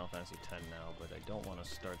to play Final Fantasy X now, but I don't want to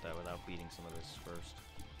start that without beating some of this first.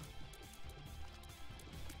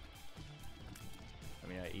 I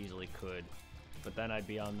mean, I easily could, but then I'd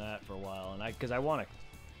be on that for a while, and because I want to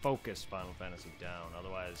focus Final Fantasy down.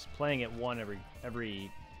 Otherwise, playing it one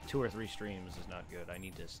every 2 or 3 streams is not good. I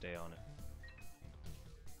need to stay on it.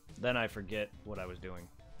 Then I forget what I was doing.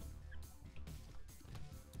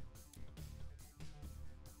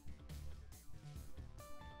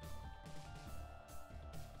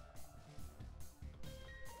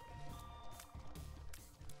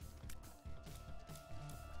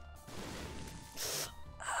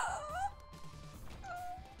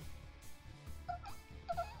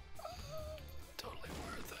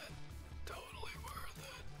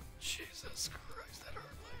 Jesus Christ, that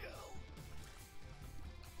hurt like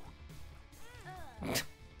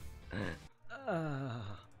hell.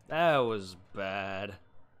 That was bad.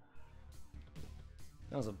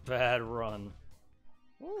 That was a bad run.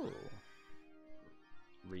 Ooh.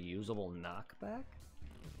 Reusable knockback?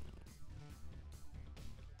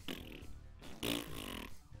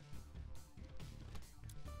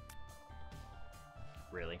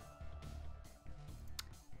 Really?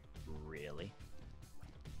 Really?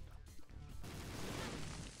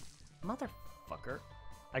 Motherfucker.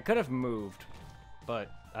 I could have moved,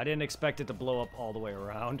 but I didn't expect it to blow up all the way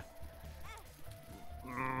around.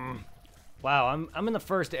 Wow, I'm in the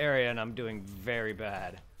first area and I'm doing very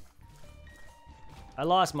bad. I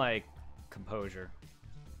lost my composure.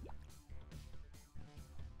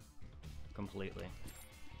 Completely.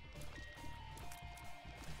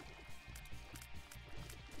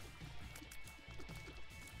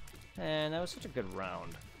 And that was such a good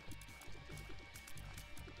round.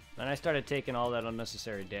 And I started taking all that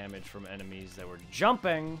unnecessary damage from enemies that were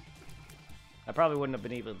jumping. I probably wouldn't have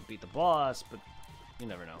been able to beat the boss, but you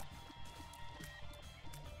never know.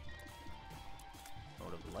 I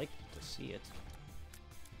would have liked to see it.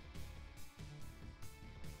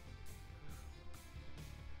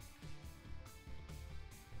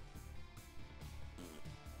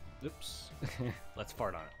 Oops. Let's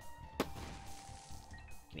fart on it.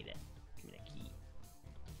 Give me that. Give me that key.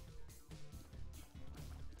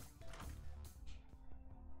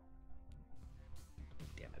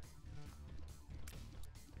 Damn it.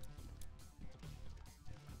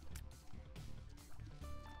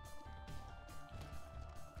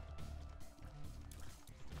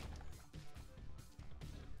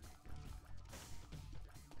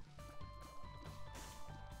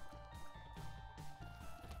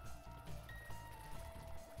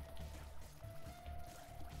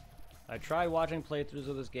 I tried watching playthroughs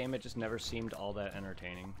of this game, it just never seemed all that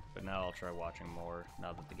entertaining. But now I'll try watching more,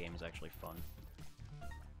 now that the game is actually fun.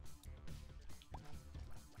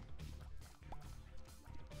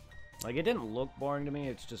 Like, it didn't look boring to me,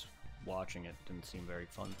 it's just watching it didn't seem very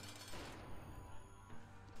fun.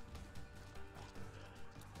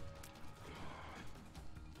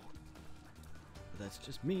 That's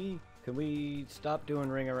just me. Can we stop doing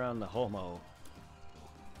Ring Around the Homo?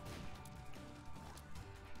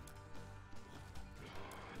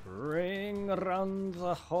 Ring around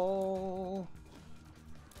the hole.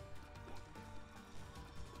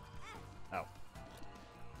 Ow.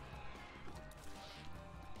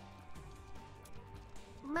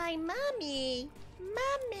 My mommy!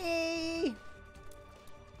 Mommy!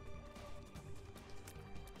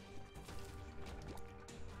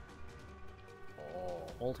 Oh,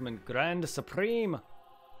 Ultimate Grand Supreme.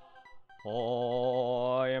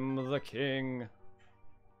 Oh, I am the king.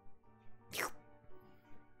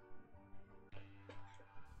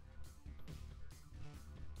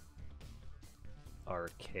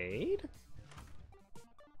 Arcade?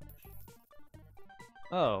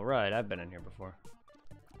 Oh, right, I've been in here before.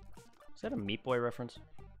 Is that a Meat Boy reference?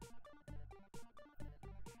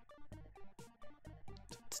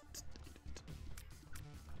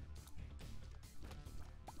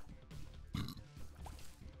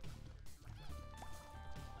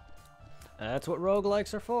 That's what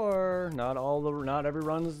roguelikes are for. Not every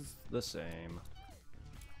run's the same.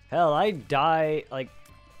 Hell, I die like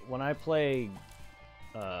when I play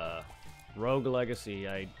Rogue Legacy,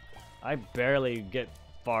 I barely get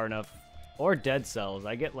far enough, or Dead Cells.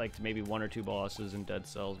 I get like maybe 1 or 2 bosses in Dead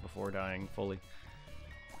Cells before dying fully.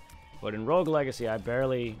 But in Rogue Legacy, I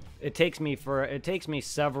barely... It takes me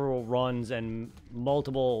several runs and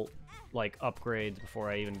multiple, like, upgrades before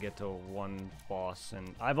I even get to one boss.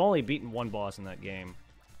 And I've only beaten one boss in that game.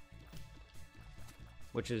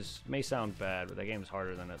 Which may sound bad, but that game's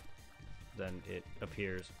harder than it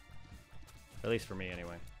appears. At least for me,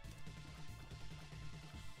 anyway.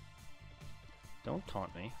 Don't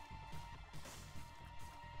taunt me.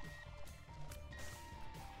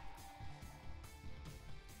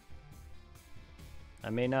 I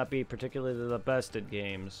may not be particularly the best at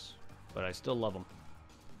games, but I still love them.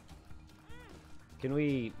 Can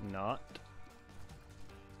we not?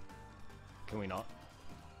 Can we not?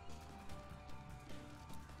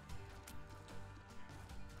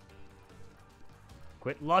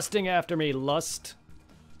 Quit lusting after me, lust!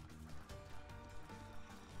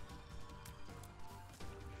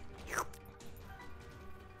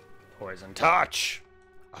 Poison touch!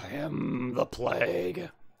 I am the plague.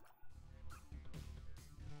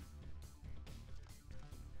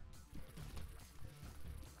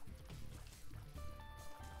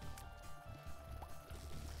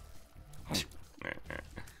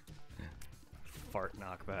 Fart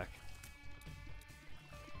knockback.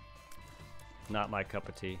 Not my cup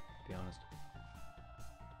of tea, to be honest.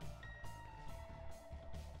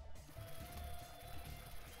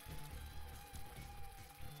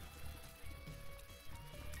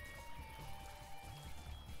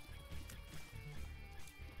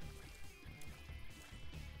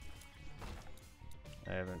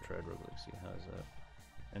 I haven't tried Rogue Legacy. How's that?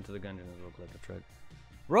 Enter the Gungeon is Rogue Legacy. Tried.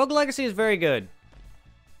 Rogue Legacy is very good.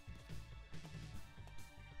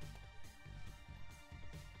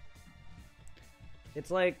 It's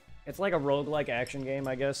like a roguelike action game,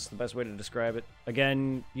 I guess, the best way to describe it.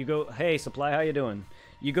 Again, you go, hey, Supply, how you doing?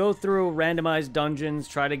 You go through randomized dungeons,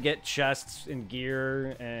 try to get chests and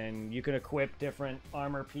gear, and you can equip different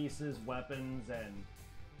armor pieces, weapons, and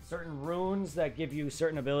certain runes that give you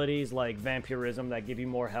certain abilities, like vampirism, that give you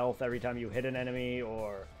more health every time you hit an enemy,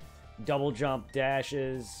 or double jump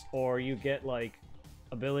dashes, or you get, like,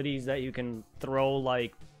 abilities that you can throw,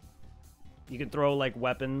 like,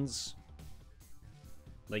 weapons.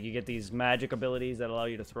 Like, you get these magic abilities that allow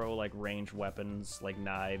you to throw, like, ranged weapons, like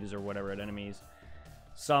knives or whatever at enemies.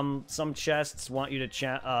 Some chests want you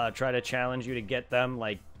to try to challenge you to get them,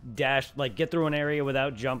 like, get through an area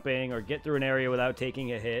without jumping, or get through an area without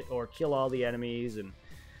taking a hit, or kill all the enemies.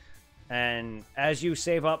 And as you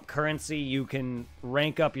save up currency, you can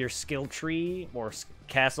rank up your skill tree, or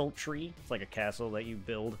castle tree. It's like a castle that you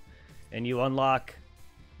build. And you unlock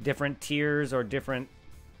different tiers or different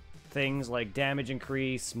things like damage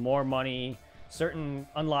increase, more money,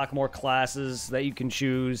 unlock more classes that you can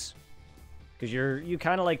choose, because you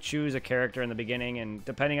kind of like choose a character in the beginning, and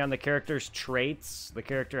depending on the character's traits, the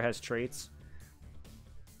character has traits.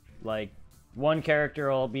 Like, one character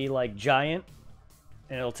will be like giant,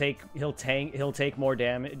 and he'll take more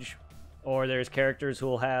damage, or there's characters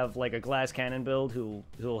who'll have like a glass cannon build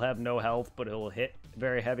who'll have no health but he'll hit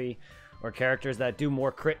very heavy, or characters that do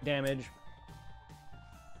more crit damage.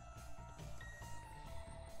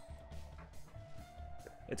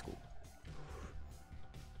 It's cool.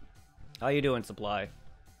 How you doing, Supply?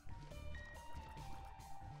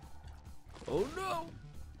 Oh no!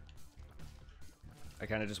 I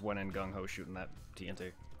kind of just went in gung-ho shooting that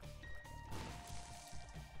TNT.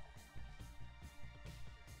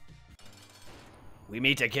 We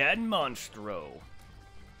meet again, Monstro!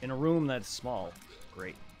 In a room that's small.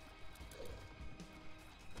 Great.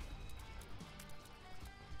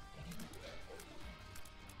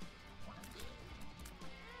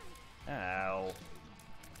 Ow.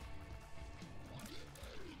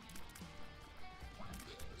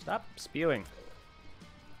 Stop spewing.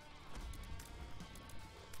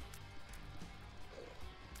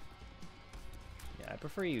 Yeah, I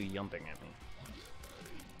prefer you yumping at me.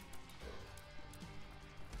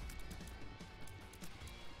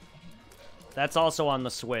 That's also on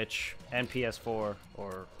the Switch and PS4,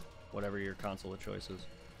 or whatever your console of choice is.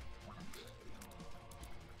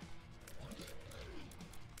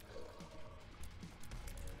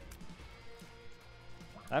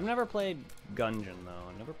 I've never played Gungeon, though.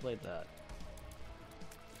 I've never played that.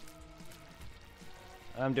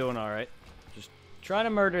 I'm doing alright. Just trying to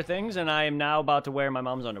murder things, and I am now about to wear my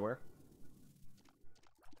mom's underwear.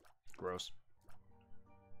 Gross.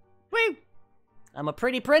 Woo! I'm a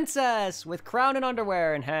pretty princess with crown and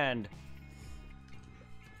underwear in hand.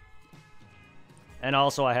 And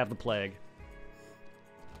also I have the plague.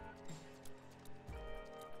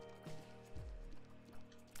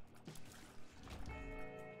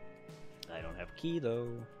 I don't have key though.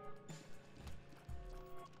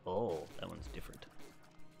 Oh, that one's different.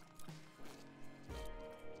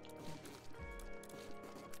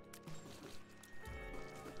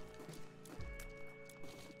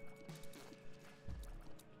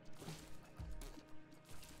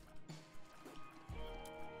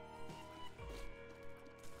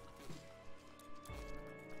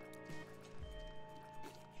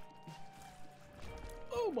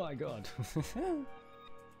 Oh my god.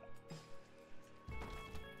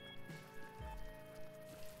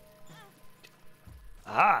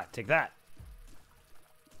 Ah, take that.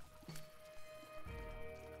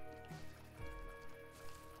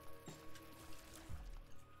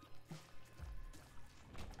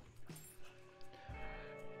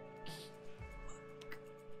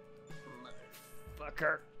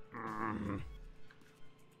 Motherfucker.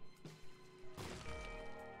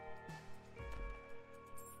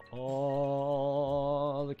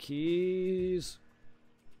 All the keys.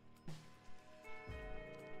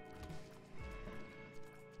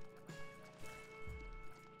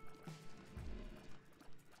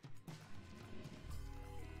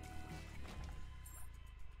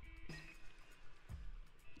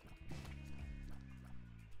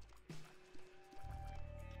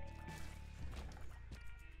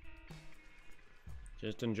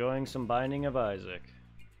 Just enjoying some Binding of Isaac.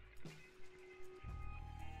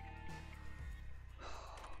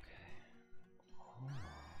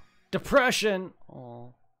 Depression!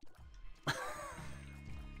 Oh.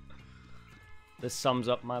 This sums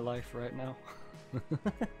up my life right now.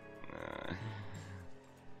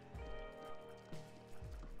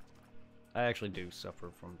 I actually do suffer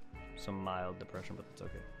from some mild depression, but that's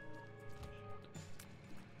okay.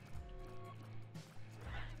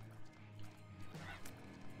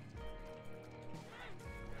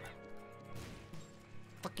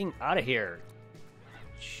 Fucking out of here.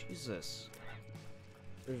 Jesus.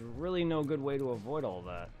 There's really no good way to avoid all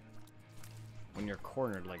that when you're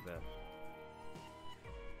cornered like that.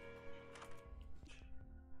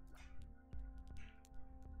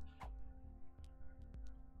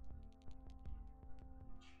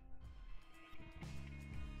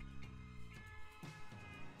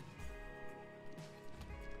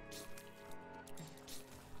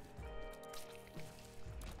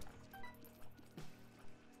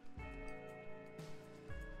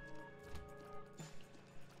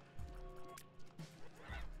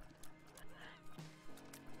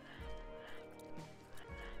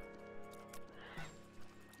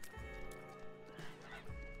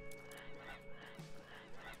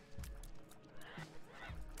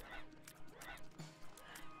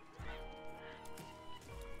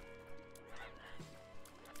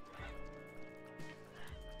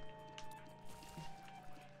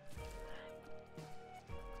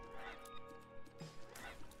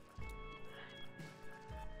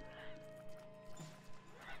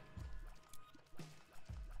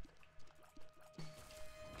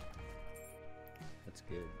 That's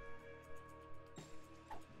good.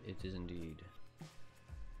 It is indeed.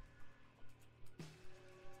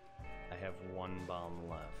 I have one bomb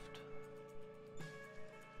left.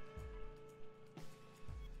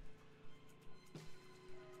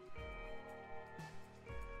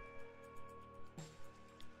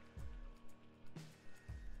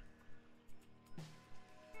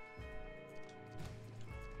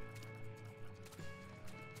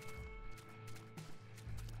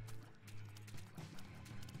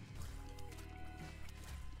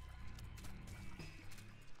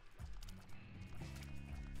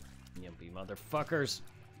 Yimpy motherfuckers.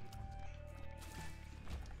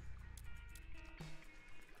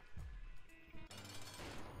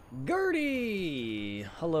 Gertie!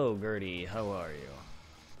 Hello, Gertie. How are you?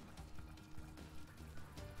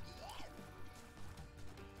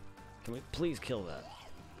 Can we please kill that?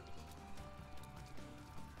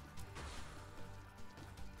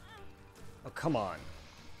 Oh, come on.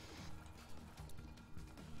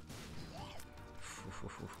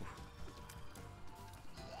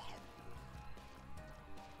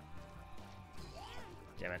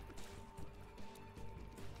 Damn it.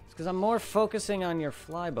 It's because I'm more focusing on your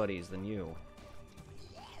fly buddies than you.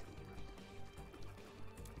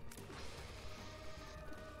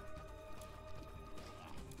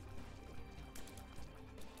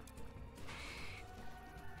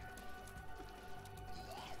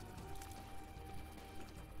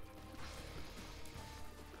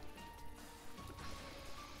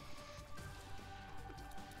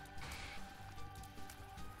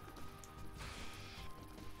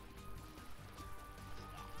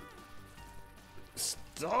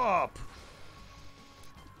 Stop!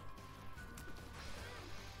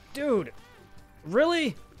 Dude!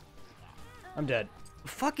 Really? I'm dead.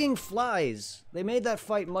 Fucking flies! They made that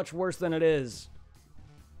fight much worse than it is.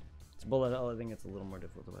 It's bullet hell. I think it's a little more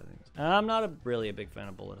difficult to fight. I'm not really a big fan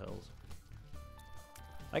of bullet hells.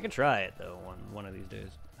 I could try it though one of these days.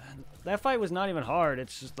 That fight was not even hard.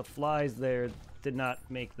 It's just the flies there did not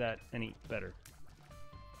make that any better.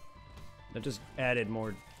 That just added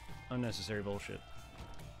more unnecessary bullshit.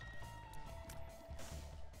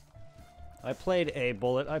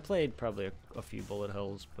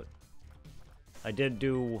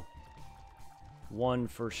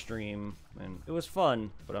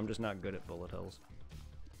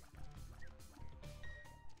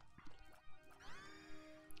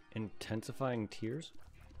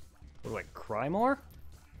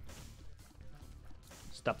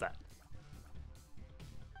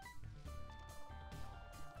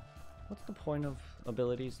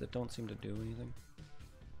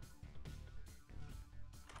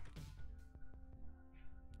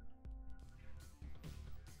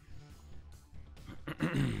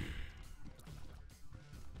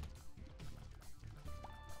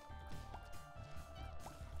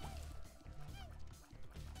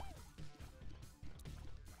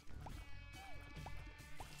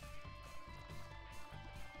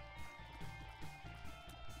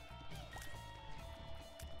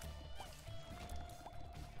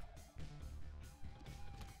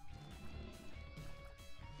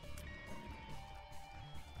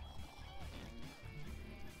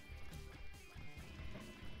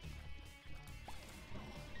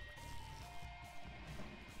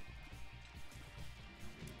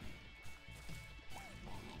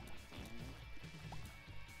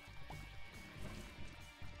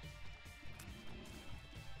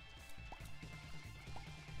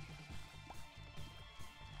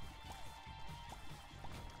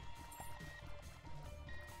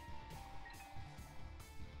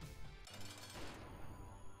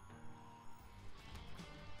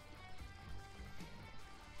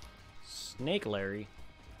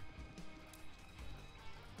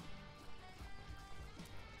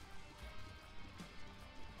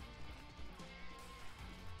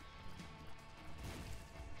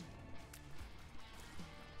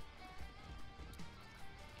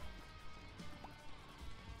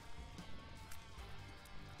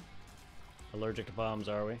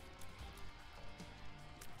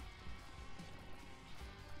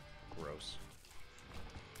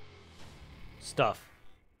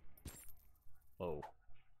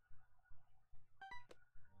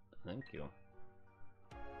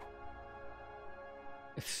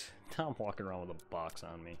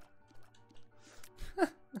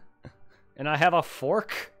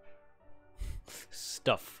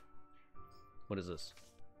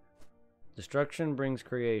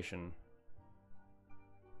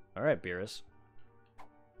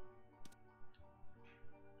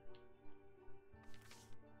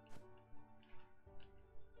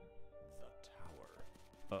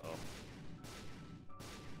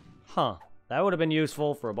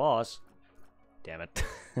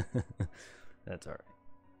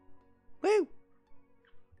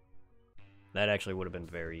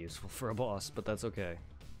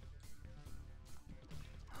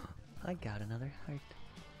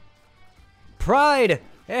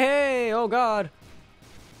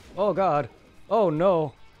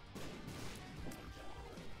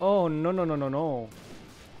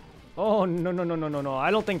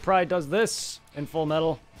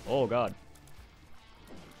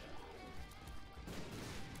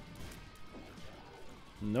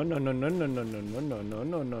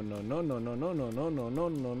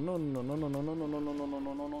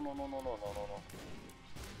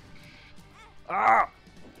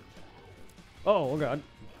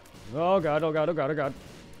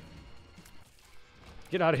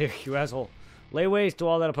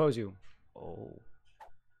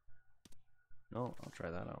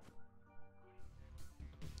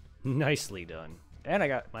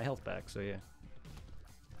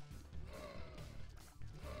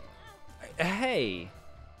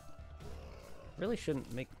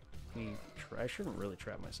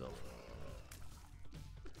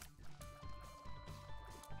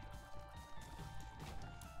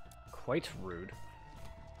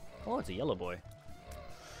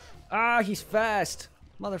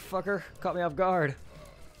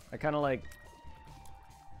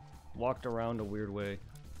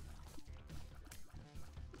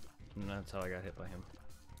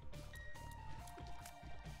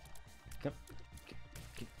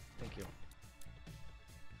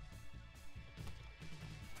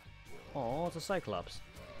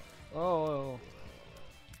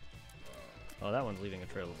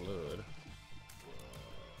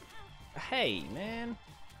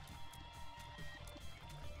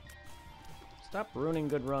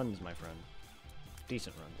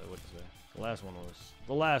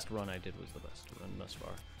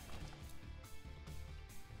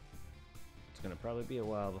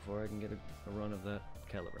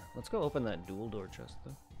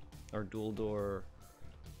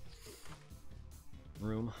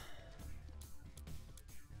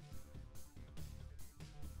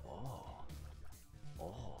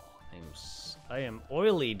 I am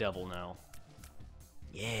oily devil now.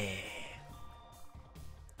 Yeah.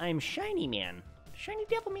 I'm shiny man. Shiny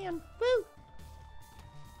devil man. Woo!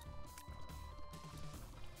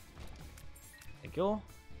 Thank you.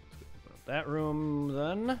 That room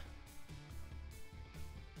then.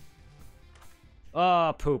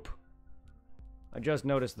 Ah, poop. I just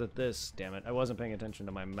noticed that this, damn it, I wasn't paying attention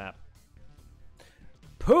to my map.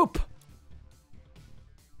 Poop!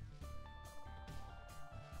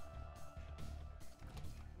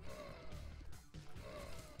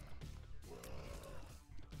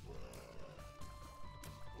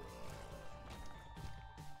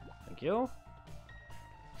 Thank you.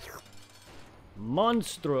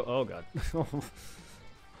 Monstro. Oh god.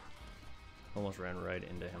 Almost ran right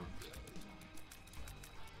into him.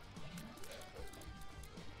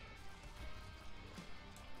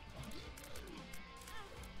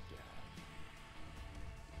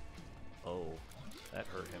 Oh, that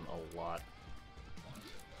hurt him a lot.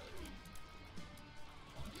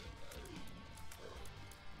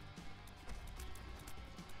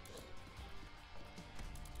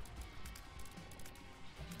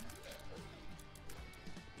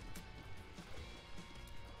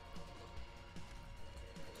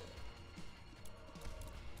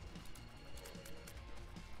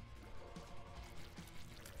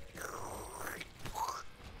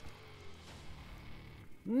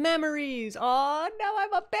 Memories! Oh, now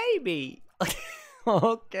I'm a baby!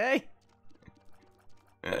 Okay.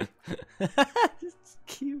 It's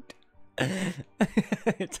cute.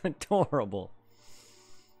 It's adorable.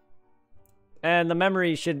 And the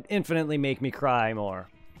memories should infinitely make me cry more.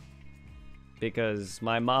 Because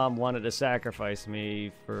my mom wanted to sacrifice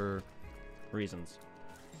me for reasons.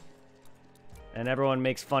 And everyone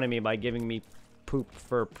makes fun of me by giving me poop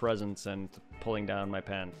for presents and pulling down my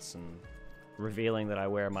pants and revealing that I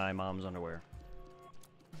wear my mom's underwear.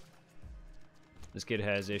 This kid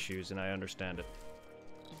has issues, and I understand it.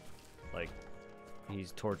 Like,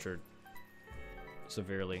 he's tortured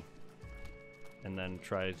severely, and then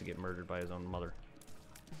tries to get murdered by his own mother.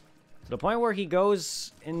 To the point where he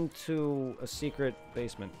goes into a secret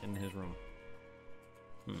basement in his room.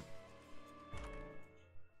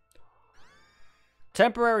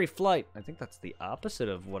 Temporary flight. I think that's the opposite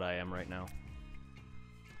of what I am right now.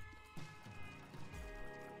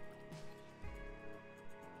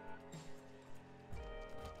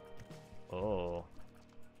 Oh.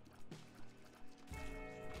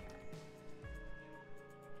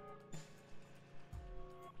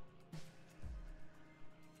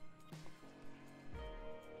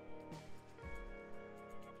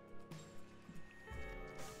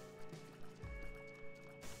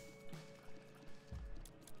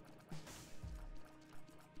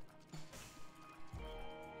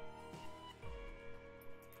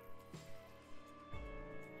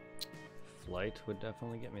 Flight would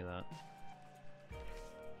definitely get me that.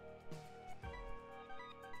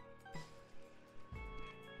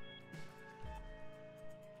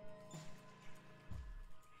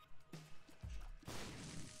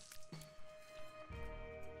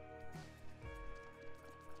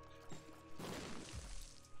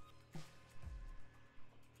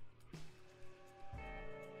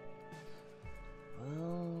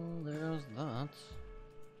 Well, there's that.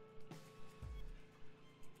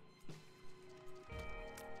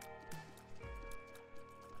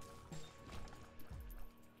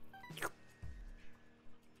 Go.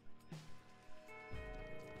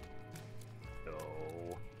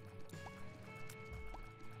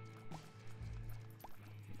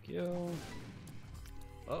 Thank you.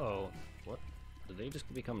 Uh-oh. What? Did they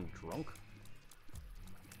just become drunk?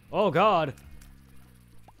 Oh, God!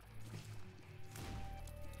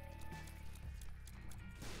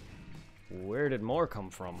 Where did more come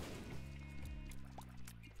from?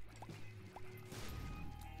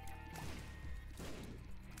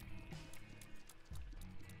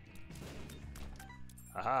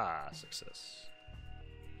 Aha, success.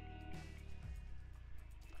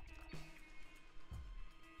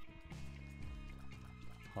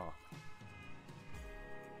 Huh.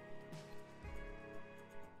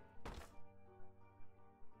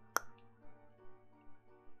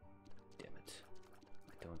 Damn it.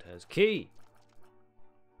 I don't have key.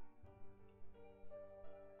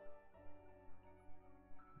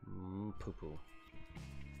 Poo-poo.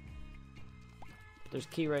 There's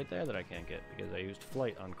key right there that I can't get because I used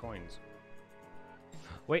flight on coins.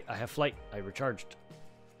 Wait, I have flight. I recharged.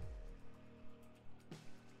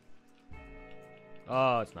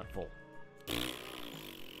 Oh, it's not full.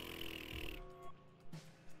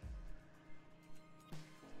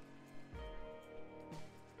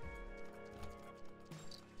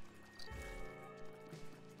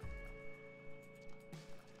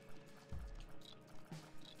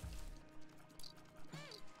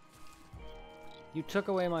 You took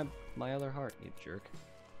away my other heart, you jerk.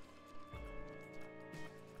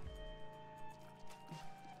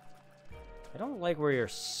 I don't like where you're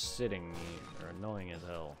sitting. You're annoying as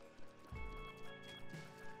hell.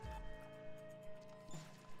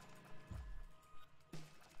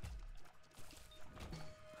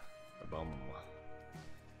 Bum.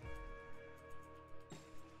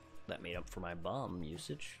 That made up for my bomb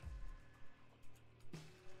usage.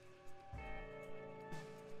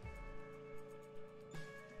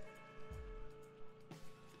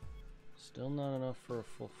 Still not enough for a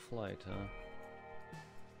full flight, huh?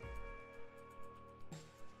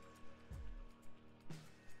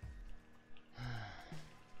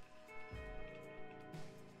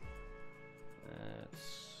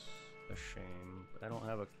 That's a shame, but I don't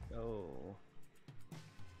have a... Oh.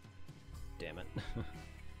 Damn it.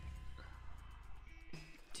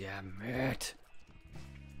 Damn it.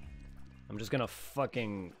 I'm just gonna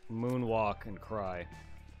fucking moonwalk and cry.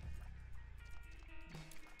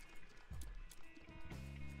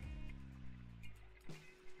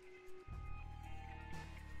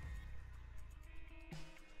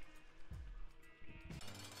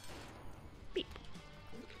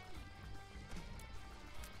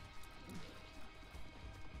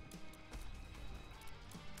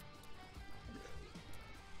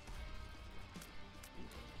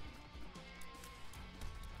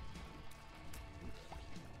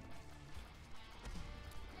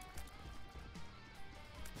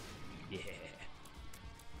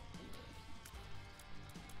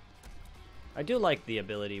 I do like the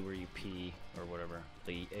ability where you pee, or whatever,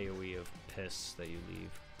 the AoE of piss that you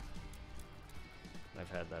leave.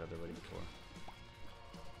 I've had that ability before.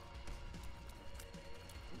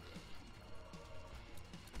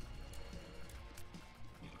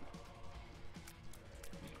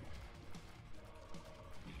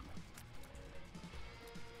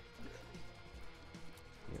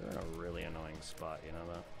 You're in a really annoying spot, you know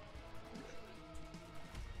that?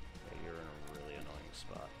 Yeah, you're in a really annoying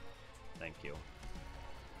spot. Thank you.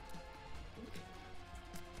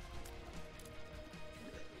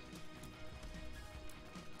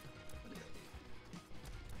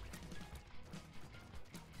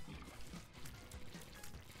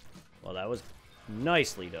 Well, that was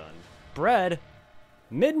nicely done. Bread!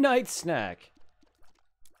 Midnight snack!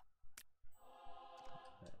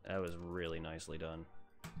 That was really nicely done.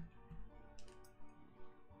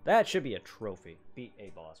 That should be a trophy. Beat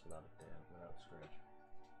a boss without a scratch.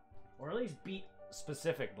 Or at least beat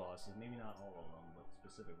specific bosses. Maybe not all of them, but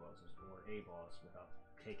specific bosses. Or a boss without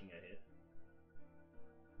taking a hit.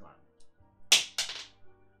 Come on.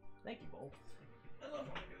 Thank you, Bolt. I love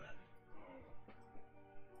when I do that.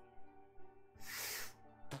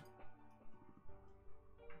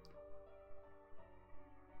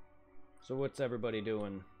 So what's everybody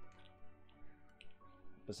doing?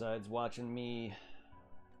 Besides watching me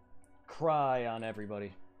cry on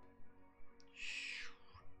everybody.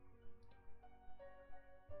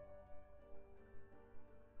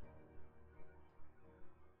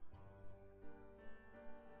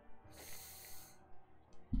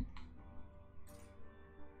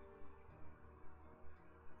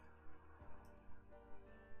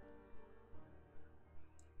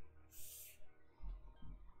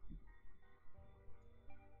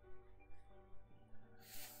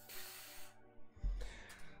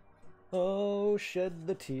 Oh, shed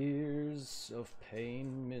the tears of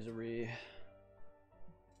pain, misery.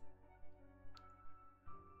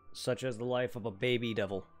 Such as the life of a baby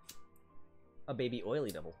devil. A baby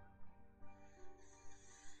oily devil.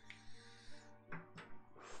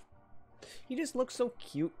 He just looks so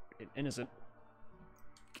cute and innocent.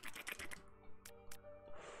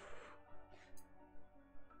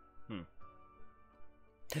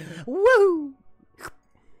 Woo!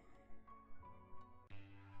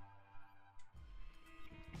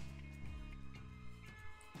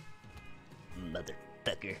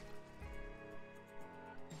 Motherfucker.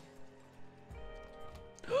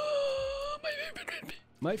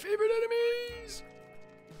 My favorite enemies!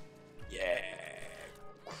 Yeah!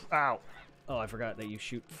 Ow! Oh, I forgot that you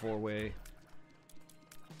shoot four-way.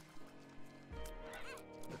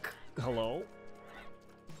 Hello?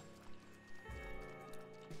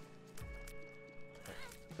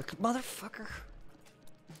 Motherfucker!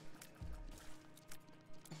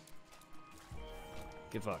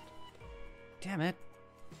 Get fucked. Damn it.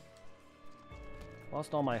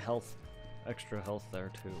 Lost all my health, extra health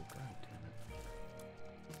there too. God damn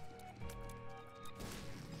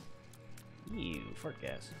it. Ew, fart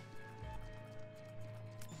gas.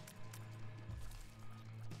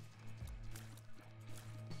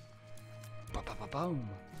 Ba-ba-ba-boom.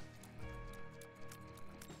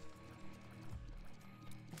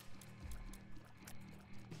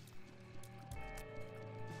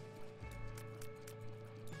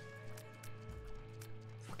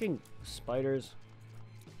 Fucking spiders.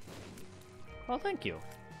 Oh, thank you.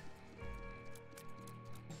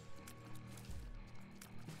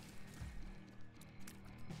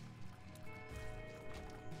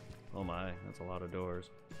 Oh my, that's a lot of doors.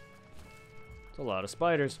 It's a lot of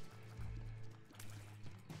spiders.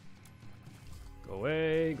 Go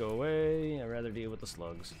away, go away. I'd rather deal with the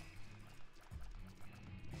slugs.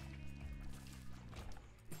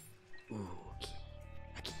 Ooh,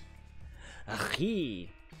 aki. Aki.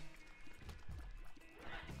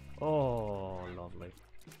 Oh, lovely.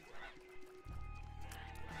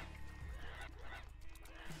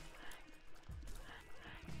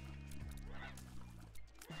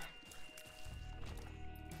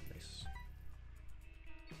 Nice.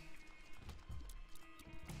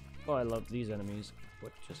 Oh, I love these enemies.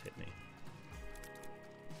 What just hit me?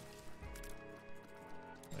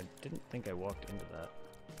 I didn't think I walked into that.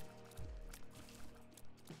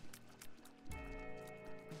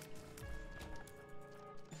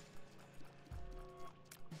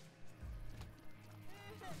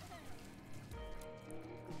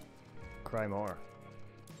 Cry more.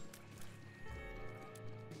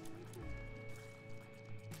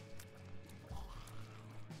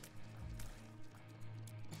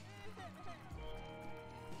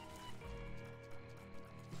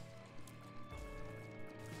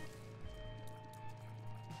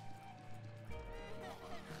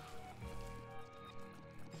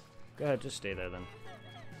 Go ahead, just stay there then.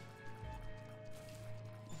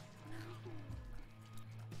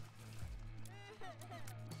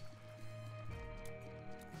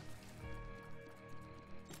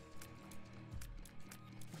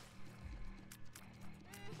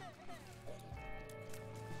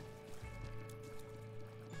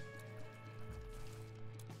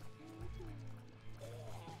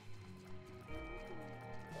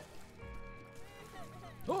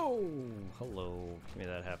 Oh, hello. Give me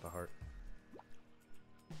that half a heart.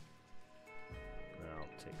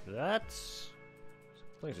 I'll take that. This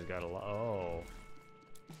place has got a lot. Oh.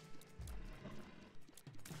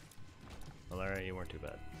 Well, alright, you weren't too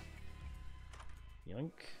bad.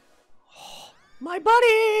 Yoink. Oh, my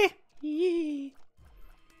buddy! Yee.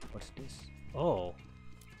 What's this? Oh.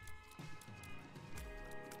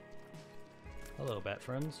 Hello, bat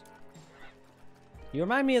friends. You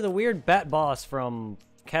remind me of the weird bat boss from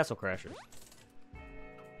Castle Crashers.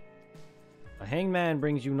 A hangman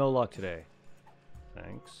brings you no luck today.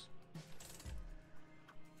 Thanks.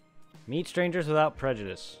 Meet strangers without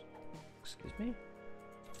prejudice. Excuse me?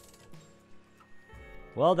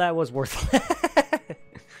 Well, that was worthless.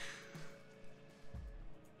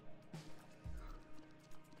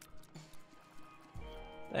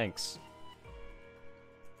 Thanks.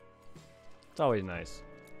 It's always nice.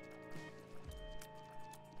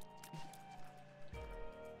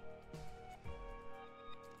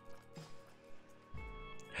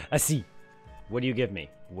 I see. What do you give me?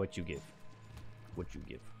 What you give? What you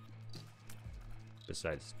give?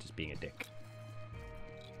 Besides just being a dick.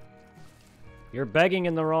 You're begging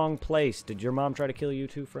in the wrong place. Did your mom try to kill you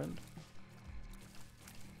too, friend?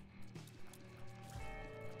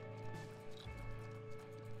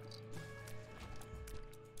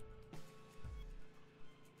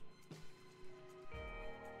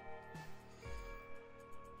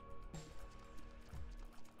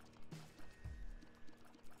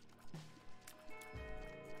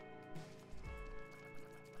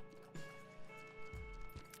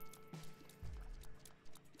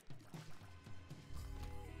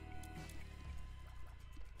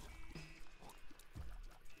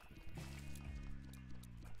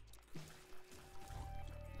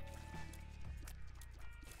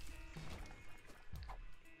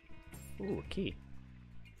 Ooh, a key.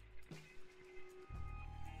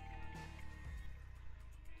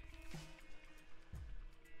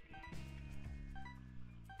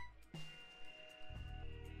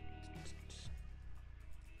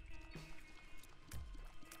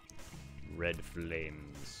 Red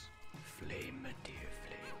flames. Flame, dear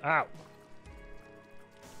flame. Ow!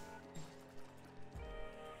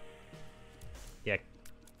 Yeah.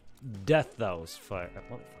 Death those fire.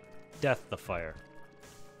 Death the fire.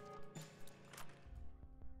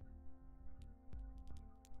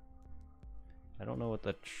 I don't know what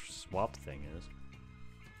the swap thing is.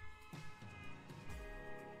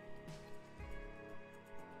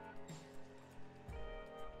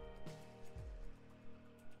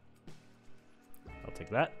 I'll take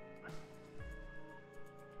that.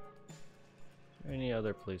 Is there any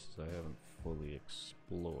other places I haven't fully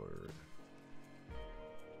explored?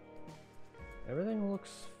 Everything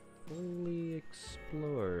looks fully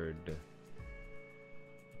explored. Did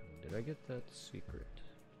I get that secret?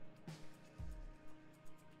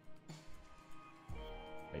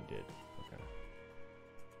 I did. Okay.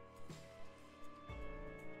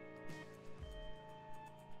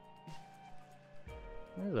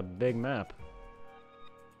 This is a big map.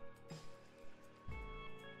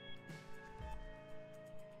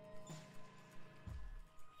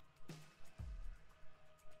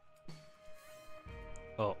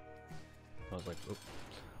 Oh. I was like, oops.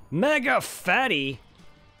 Mega fatty?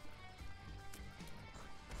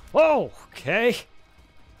 Oh, okay.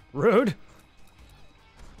 Rude.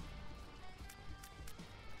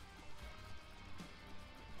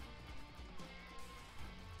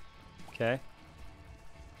 Okay.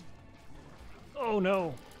 Oh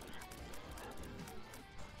no.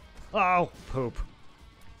 Oh, poop.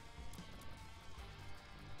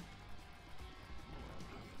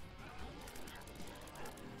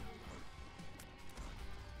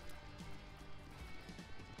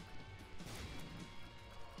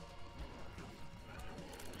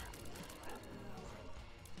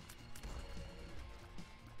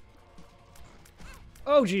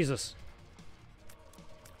 Oh, Jesus.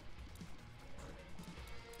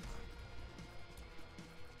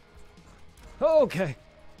 Okay.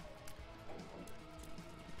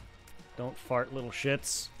 Don't fart, little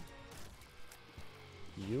shits.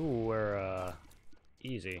 You were,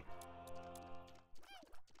 easy.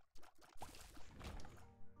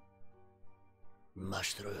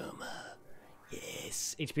 Mushroom.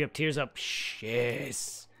 Yes. HP up, tears up.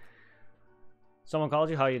 Yes. Someone called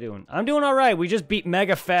you? How you doing? I'm doing alright. We just beat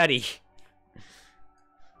Mega Fatty.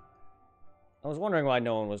 I was wondering why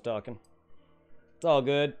no one was talking. It's all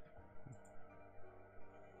good.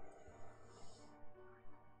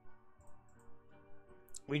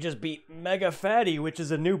 We just beat Mega Fatty, which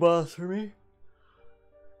is a new boss for me.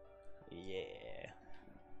 Yeah.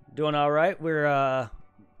 Doing alright. We're,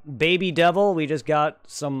 Baby Devil. We just got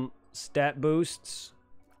some stat boosts.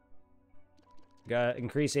 Got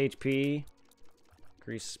increased HP.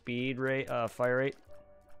 Increase speed rate, fire rate,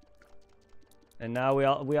 and now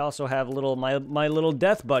we also have little my little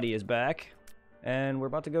death buddy is back, and we're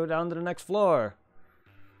about to go down to the next floor.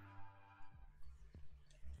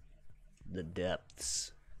 The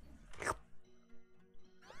depths.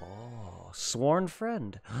 Oh, sworn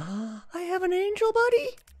friend. I have an angel buddy.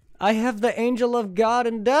 I have the angel of God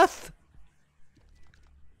and death.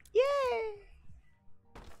 Yay!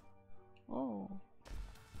 Oh.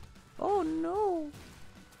 Oh no.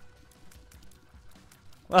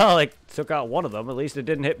 Well, I took out one of them. At least it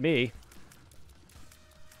didn't hit me.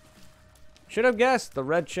 Should have guessed. The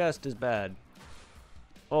red chest is bad.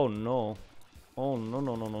 Oh, no. Oh, no,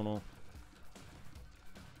 no, no, no, no.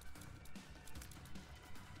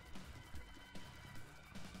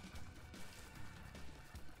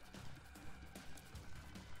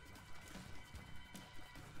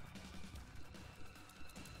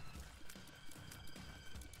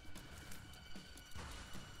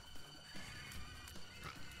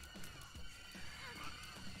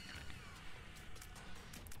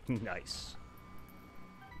 Nice.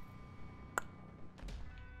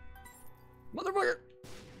 Motherfucker!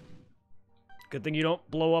 Good thing you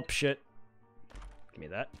don't blow up shit. Give me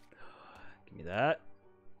that. Give me that.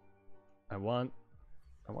 I want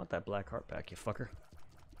that black heart back, you fucker.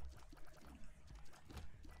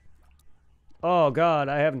 Oh god,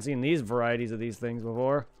 I haven't seen these varieties of these things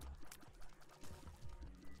before.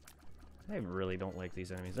 I really don't like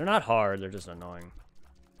these enemies. They're not hard, they're just annoying.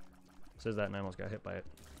 Says that and I almost got hit by it.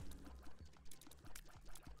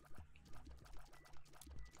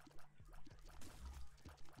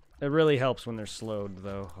 It really helps when they're slowed,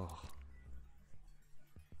 though. Oh.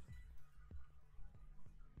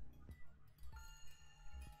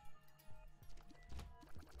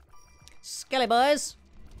 Skelly boys.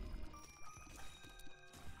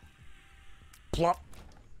 Plop.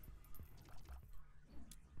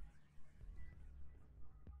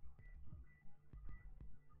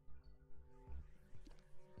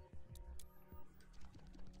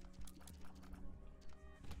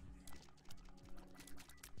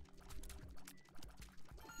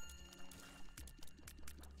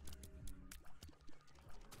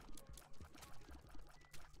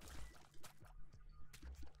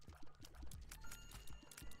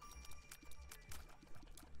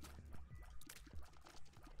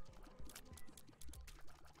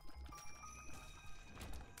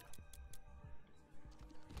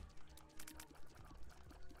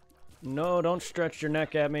 No, don't stretch your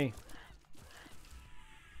neck at me.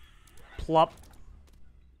 Plop.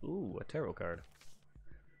 Ooh, a tarot card.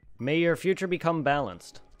 May your future become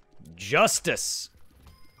balanced. Justice!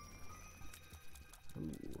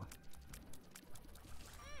 Ooh.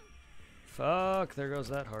 Fuck, there goes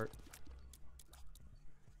that heart.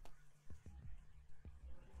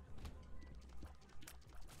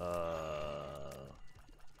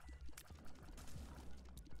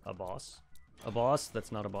 A boss? A boss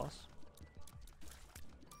that's not a boss?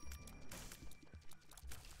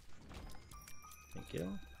 Thank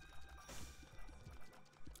you.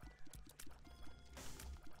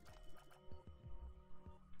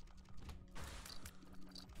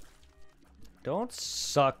 Don't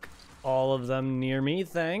suck all of them near me,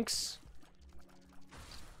 thanks.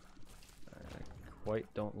 I quite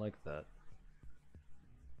don't like that.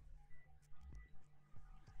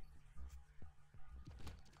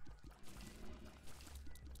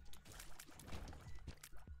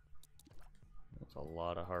 That's a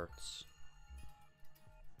lot of hearts.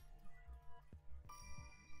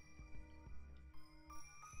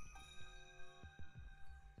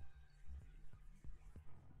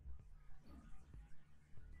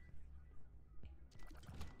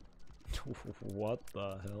 What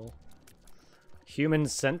the hell? Human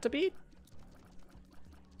centipede?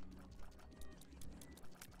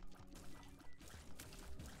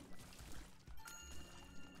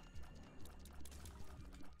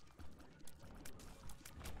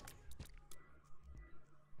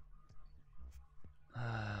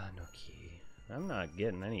 No key. I'm not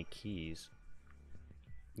getting any keys.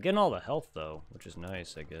 I'm getting all the health though, which is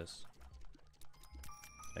nice, I guess.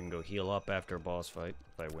 I can go heal up after a boss fight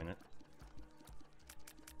if I win it.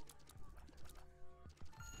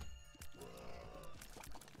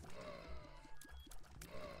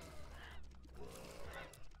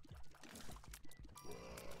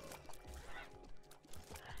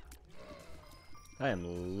 I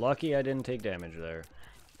am lucky I didn't take damage there.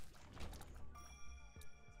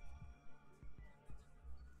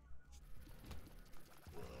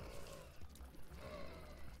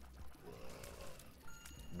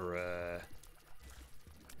 Bruh.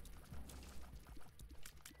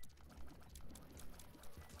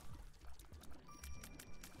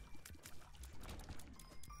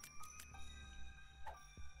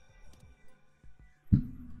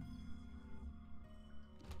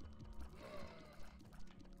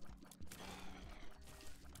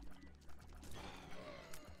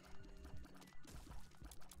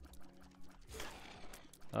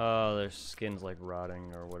 Oh, their skin's like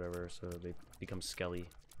rotting or whatever, so they become skelly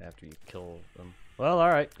after you kill them. Well,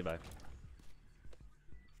 alright, goodbye.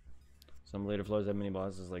 Some later floors have mini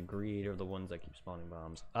bosses like Greed or the ones that keep spawning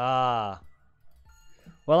bombs. Ah.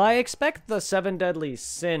 Well, I expect the 7 Deadly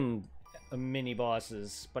Sin mini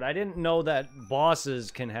bosses, but I didn't know that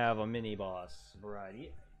bosses can have a mini boss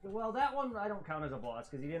variety. Well, that one I don't count as a boss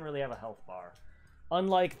because he didn't really have a health bar.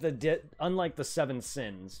 Unlike the 7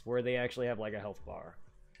 Sins, where they actually have like a health bar.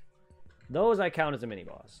 Those I count as a mini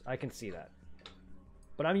boss. I can see that.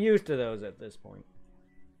 But I'm used to those at this point.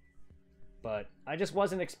 But I just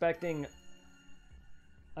wasn't expecting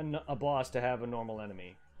a boss to have a normal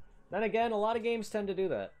enemy. Then again, a lot of games tend to do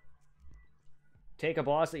that. Take a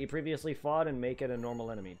boss that you previously fought and make it a normal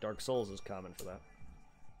enemy. Dark Souls is common for that.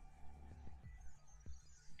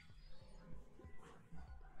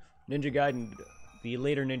 Ninja Gaiden, the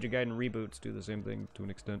later Ninja Gaiden reboots do the same thing to an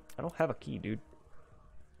extent. I don't have a key, dude.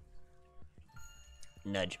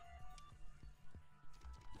 Nudge.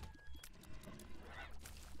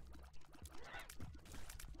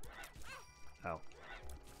 Ow.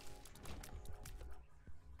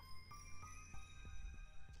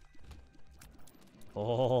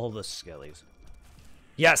 All the skellies.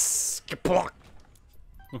 Yes! Kaplock!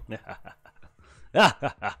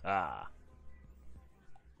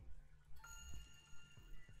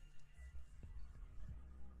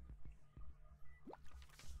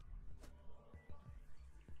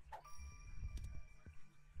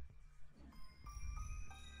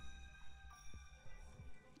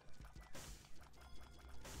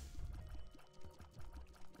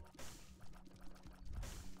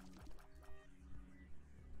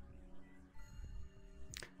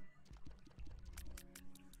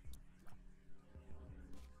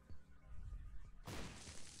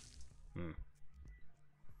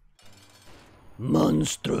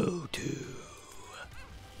 Monstro 2.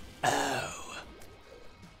 Ow.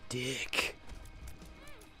 Dick.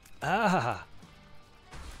 Ah.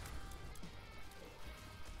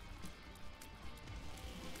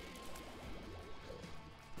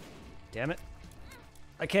 Damn it.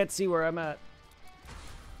 I can't see where I'm at.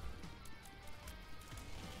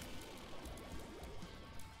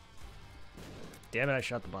 Damn it, I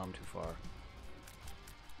shot the bomb too far.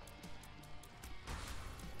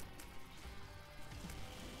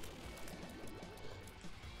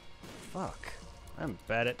 Fuck. I'm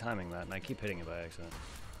bad at timing that, and I keep hitting it by accident.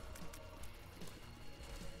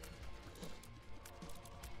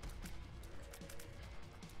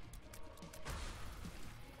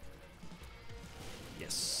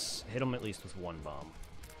 hit him at least with one bomb.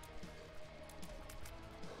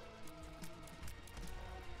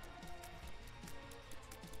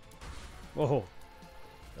 Whoa,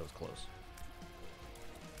 that was close.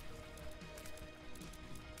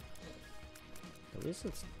 At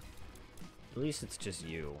least it's just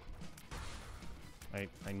you. I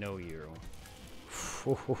know you.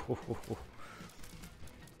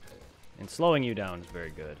 And slowing you down is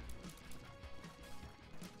very good.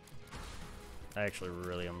 I actually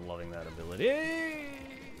really am loving that ability.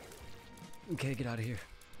 Okay, get out of here.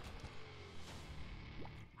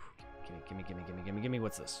 Gimme.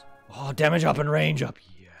 What's this? Oh, damage up and range up.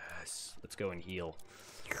 Yes. Let's go and heal.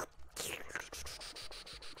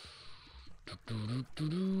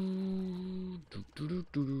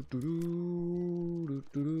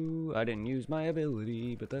 I didn't use my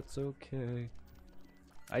ability, but that's okay.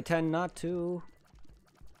 I tend not to.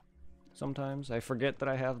 Sometimes I forget that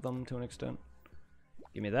I have them to an extent.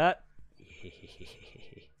 Give me that.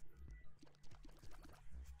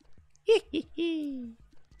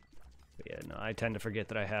 But yeah, no, I tend to forget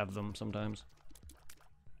that I have them sometimes.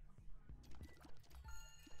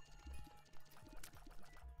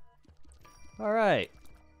 Alright.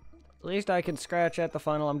 At least I can scratch at the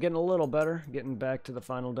final. I'm getting a little better. Getting back to the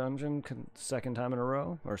final dungeon. Second time in a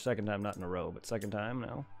row. Or second time, not in a row, but second time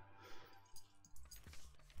now.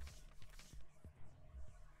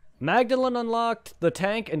 Magdalene unlocked the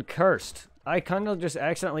tank and cursed. I kind of just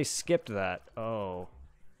accidentally skipped that. Oh.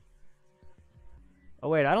 Oh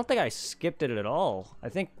wait, I don't think I skipped it at all. I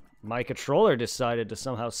think my controller decided to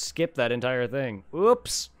somehow skip that entire thing.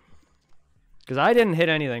 Oops. Because I didn't hit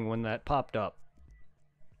anything when that popped up.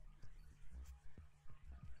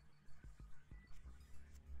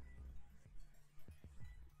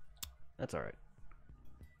 That's alright.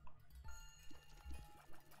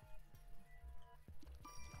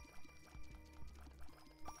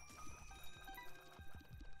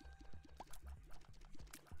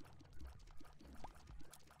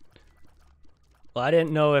 Well, I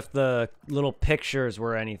didn't know if the little pictures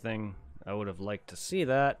were anything. I would have liked to see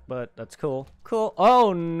that, but that's cool. Cool.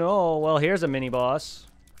 Oh, no. Well, here's a mini-boss.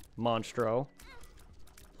 Monstro.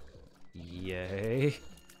 Yay.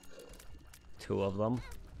 2 of them.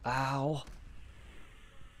 Ow.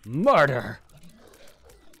 Murder.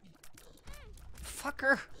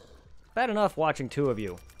 Fucker. Bad enough watching 2 of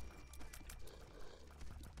you.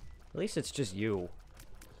 At least it's just you.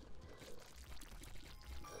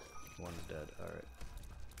 One's dead. Alright.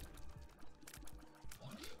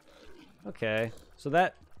 Okay. So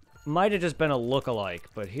that might have just been a look-alike,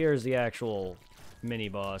 but here's the actual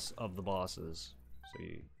mini-boss of the bosses. So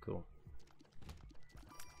cool.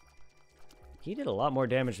 He did a lot more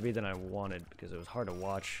damage to me than I wanted, because it was hard to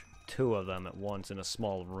watch 2 of them at once in a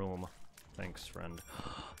small room. Thanks, friend.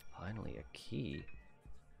 Finally, a key.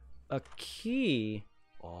 A key?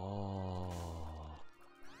 Oh.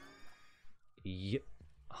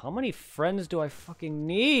 How many friends do I fucking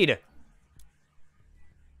need?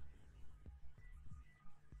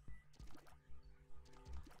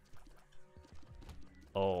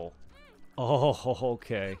 Oh. Oh,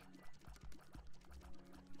 okay.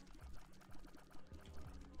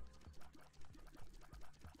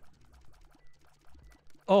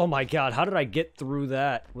 Oh my god, how did I get through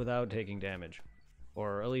that without taking damage?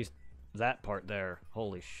 Or at least that part there.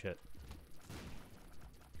 Holy shit.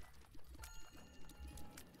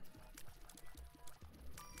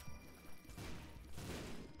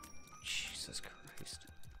 Jesus Christ.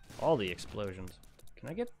 All the explosions. Can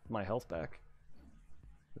I get my health back?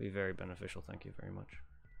 Would be very beneficial, thank you very much.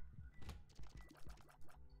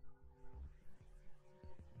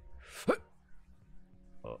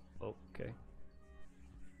 Oh, okay.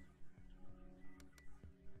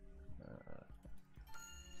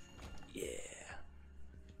 Yeah.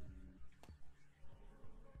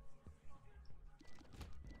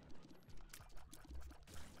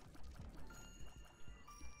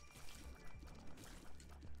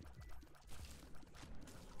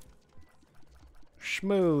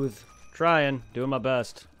 Smooth. Trying. Doing my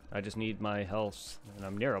best. I just need my health, and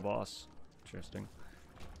I'm near a boss. Interesting.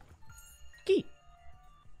 Key.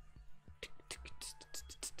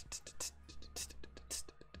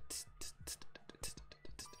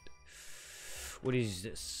 What is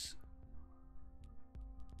this?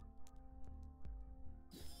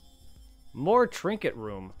 More trinket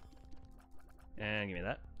room. And give me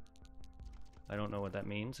that. I don't know what that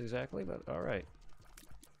means exactly, but alright.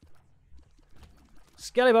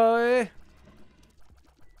 Skelly boy!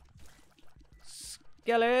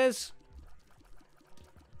 Skellies!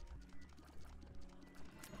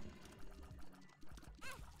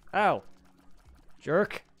 Ow!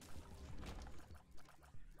 Jerk.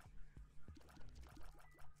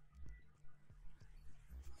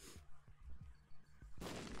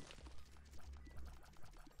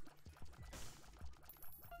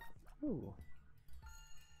 you.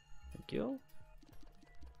 Thank you.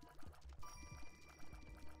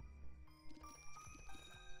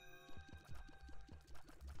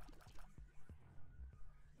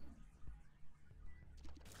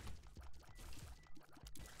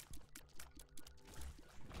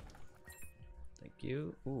 Thank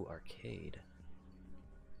you. Ooh, arcade.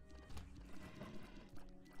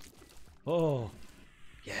 Oh,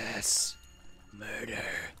 yes. Murder.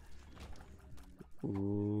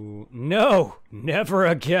 Ooh, no, never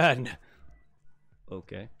again.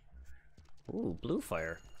 Okay. Ooh, blue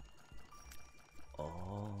fire. Oh.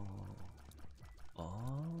 Oh.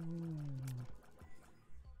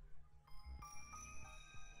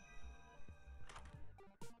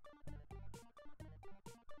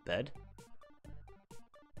 Bed.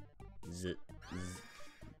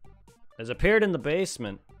 Has appeared in the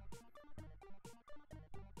basement.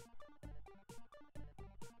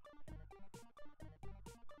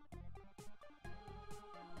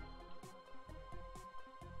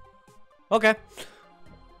 Okay.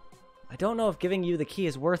 I don't know if giving you the key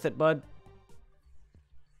is worth it, bud.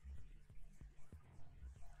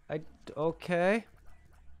 Okay.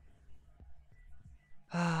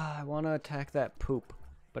 I want to attack that poop,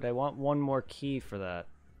 but I want one more key for that.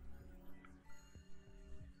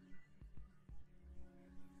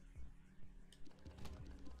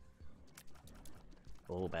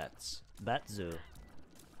 Oh, bats. Bat zoo.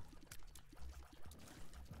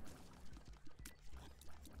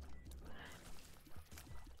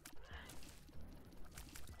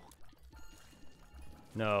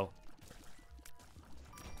 No.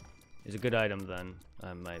 It's a good item then.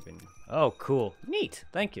 I might have been. Oh, cool. Neat.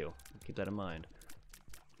 Thank you. Keep that in mind.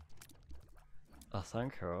 Oh,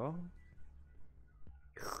 thank you.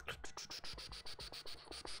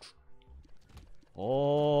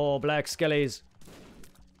 Oh, black skellies.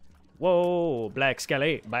 Whoa, black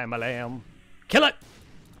skelly. Bam a lamb. Kill it!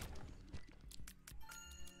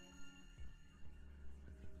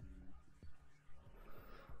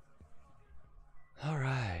 All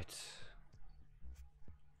right.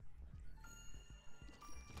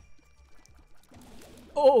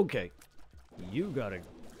 Okay. You gotta go.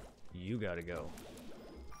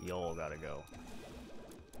 Y'all gotta go.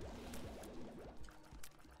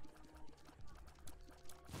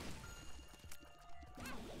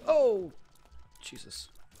 Oh, Jesus.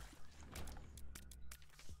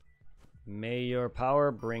 May your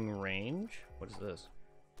power bring range? What is this?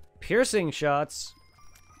 Piercing shots.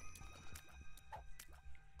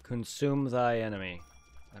 Consume thy enemy.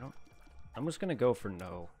 I'm just gonna go for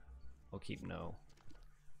no. I'll keep no.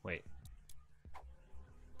 Wait.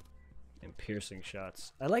 And piercing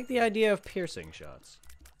shots. I like the idea of piercing shots.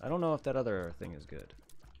 I don't know if that other thing is good.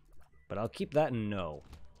 But I'll keep that in no.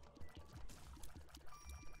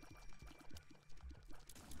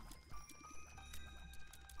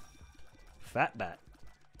 Fat Bat.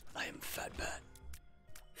 I am Fat Bat.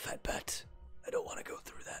 Fat Bat. I don't want to go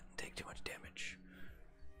through that and take too much damage.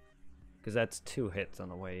 Because that's 2 hits on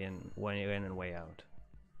the way in and way out.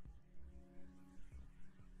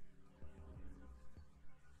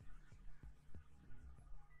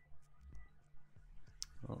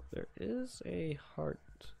 Well, there is a heart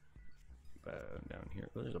down here.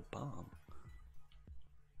 Oh, there's a bomb.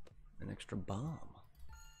 An extra bomb.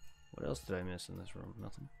 What else did I miss in this room?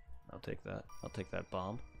 Nothing. I'll take that. I'll take that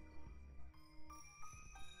bomb.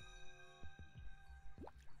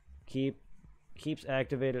 Keeps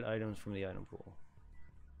activated items from the item pool.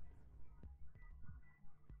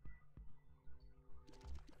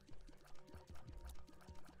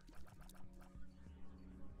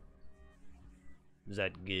 Is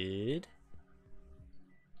that good?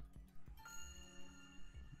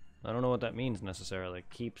 I don't know what that means necessarily.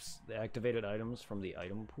 Keeps the activated items from the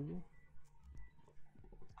item pool?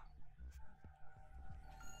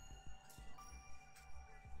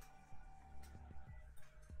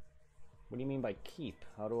 What do you mean by keep?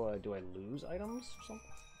 How do I lose items or something?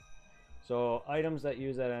 So items that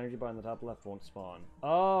use that energy bar on the top left won't spawn.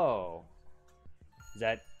 Oh, is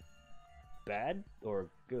that bad or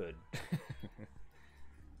good?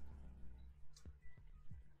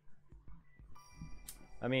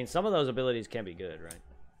 I mean, some of those abilities can be good, right?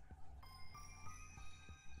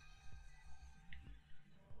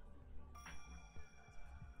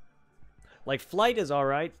 Like flight is all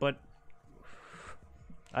right, but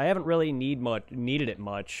I haven't really needed it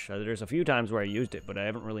much. There's a few times where I used it, but I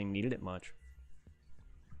haven't really needed it much.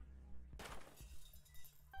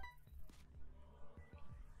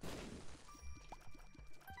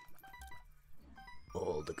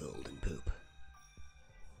 All the golden poop.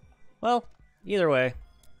 Well, either way.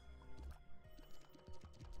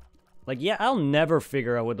 Like, yeah, I'll never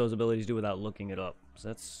figure out what those abilities do without looking it up. So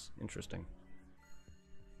that's interesting.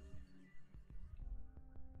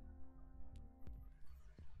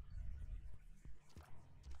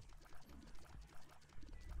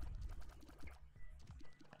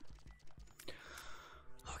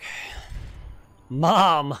 Okay.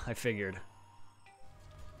 Mom, I figured.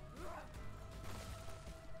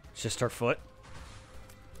 It's just her foot.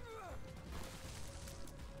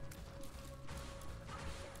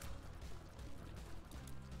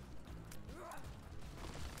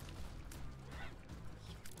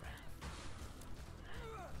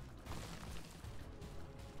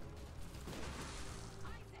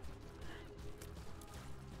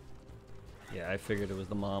 Yeah, I figured it was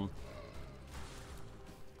the mom.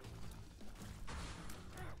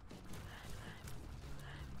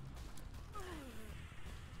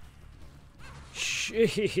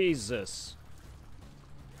 Jesus.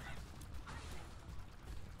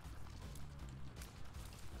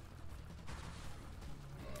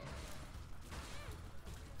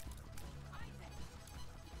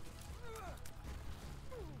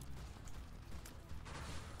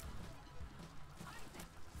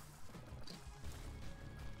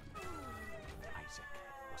 Isaac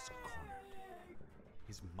was cornered.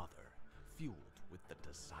 His mother, fueled with the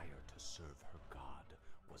desire to serve her God,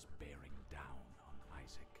 was bearing down on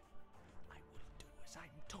Isaac. I will do as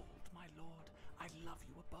I'm told, my lord. I love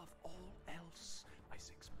you above all else,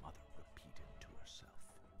 Isaac's mother repeated to herself.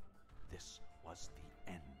 This was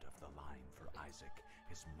the end of the line for Isaac.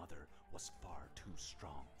 His mother was far too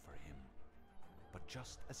strong for him. But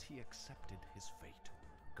just as he accepted his fate,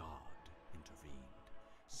 God intervened,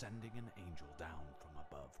 sending an angel down from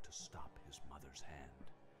above to stop his mother's hand.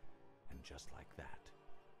 And just like that,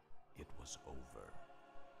 it was over.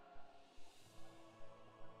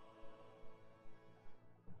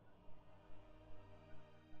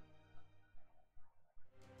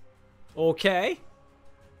 Okay.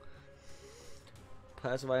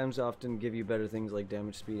 Passive items often give you better things like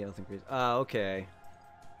damage, speed, health increase. Ah, okay.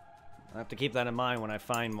 I have to keep that in mind when I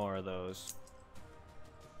find more of those.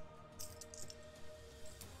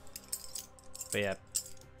 But yeah.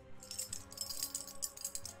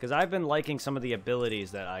 Because I've been liking some of the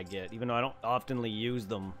abilities that I get, even though I don't oftenly use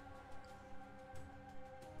them.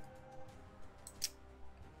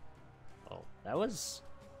 Oh, that was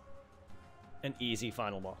an easy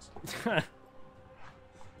final boss.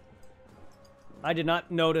 I did not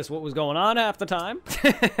notice what was going on half the time.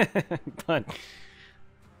 But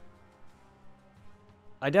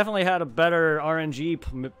I definitely had a better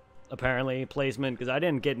RNG, apparently, placement, because I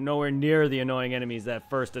didn't get nowhere near the annoying enemies that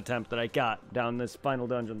first attempt that I got down this final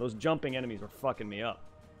dungeon. Those jumping enemies were fucking me up.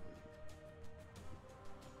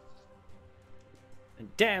 And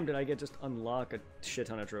damn, did I get just unlock a shit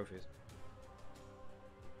ton of trophies.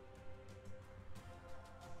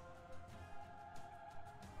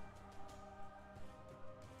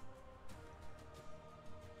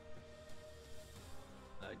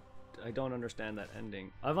 I don't understand that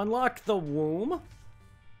ending. I've unlocked the womb.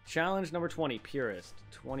 Challenge number 20, Purist.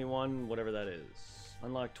 21, whatever that is.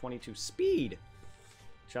 Unlock 22, Speed.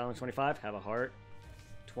 Challenge 25, Have a Heart.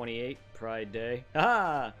 28, Pride Day.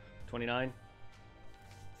 Ah! 29.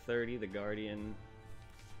 30, The Guardian.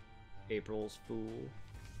 April's Fool.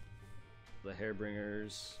 The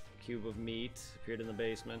Hairbringers. Cube of Meat. Appeared in the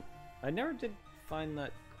basement. I never did find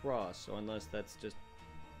that cross, so unless that's just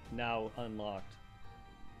now unlocked.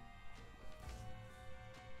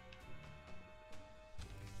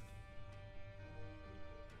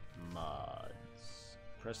 Mods.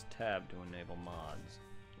 Press tab to enable mods.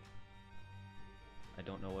 I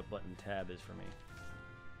don't know what button tab is for me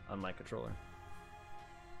on my controller.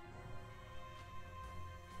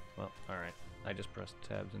 Well, alright. I just pressed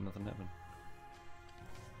tabs and nothing happened.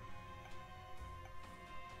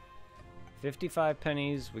 55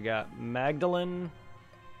 pennies. We got Magdalene.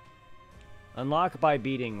 Unlock by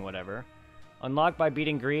beating whatever. Unlock by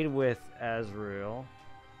beating Greed with Azrael.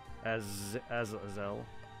 Azazel.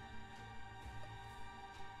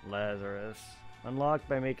 Lazarus. Unlocked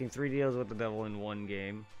by making 3 deals with the devil in 1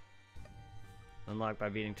 game. Unlocked by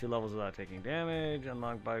beating 2 levels without taking damage.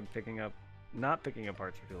 Unlocked by not picking up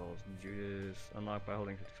parts for 2 levels. Judas. Unlocked by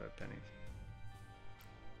holding 55 pennies.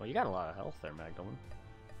 Well, you got a lot of health there, Magdalene.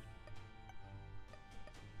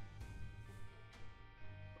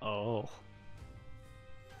 Oh.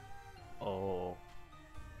 Oh.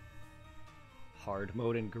 Hard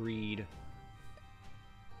mode and Greed.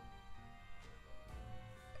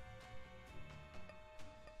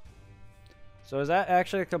 So is that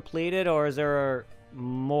actually completed, or is there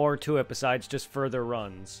more to it besides just further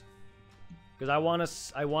runs? Because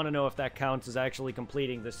I want to know if that counts as actually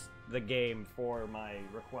completing the game for my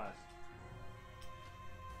request.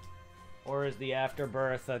 Or is the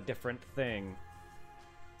Afterbirth a different thing?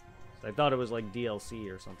 I thought it was like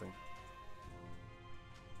DLC or something.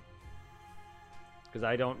 Because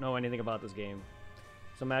I don't know anything about this game.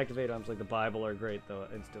 Some activate items like the Bible are great, though.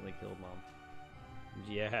 Instantly killed Mom.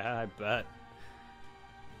 Yeah, I bet.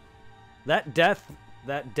 That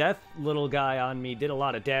death little guy on me did a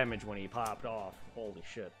lot of damage when he popped off. Holy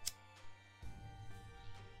shit.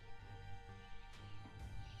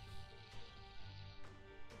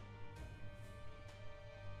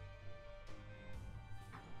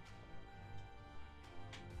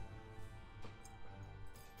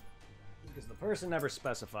 Because the person never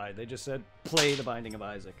specified. They just said, play The Binding of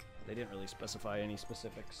Isaac. They didn't really specify any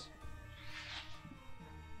specifics.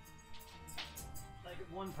 Like,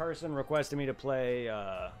 one person requested me to play,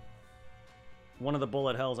 one of the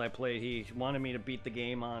bullet hells I played. He wanted me to beat the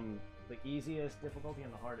game on the easiest difficulty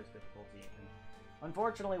and the hardest difficulty. And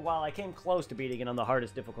unfortunately, while I came close to beating it on the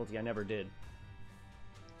hardest difficulty, I never did.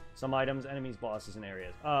 Some items, enemies, bosses, and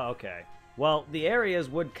areas. Oh, okay. Well, the areas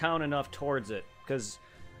would count enough towards it, because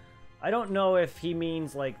I don't know if he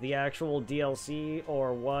means, like, the actual DLC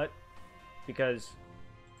or what, because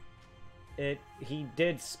he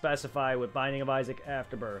did specify with Binding of Isaac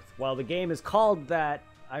Afterbirth. While the game is called that,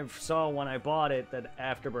 I saw when I bought it that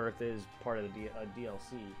Afterbirth is part of the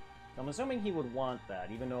DLC. I'm assuming he would want that,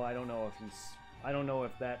 even though I don't know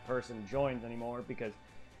if that person joins anymore, because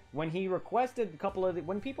when he requested a couple of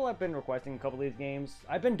when people have been requesting a couple of these games,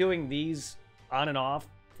 I've been doing these on and off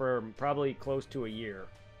for probably close to a year,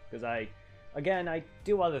 because I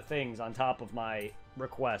do other things on top of my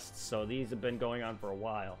requests, so these have been going on for a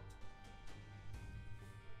while.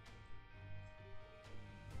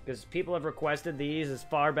 Because people have requested these as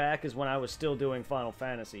far back as when I was still doing Final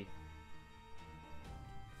Fantasy.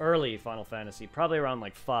 Early Final Fantasy, probably around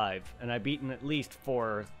like 5, and I've beaten at least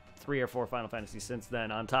 3 or 4 Final Fantasies since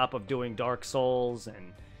then, on top of doing Dark Souls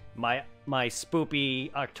and my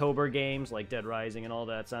spoopy October games like Dead Rising and all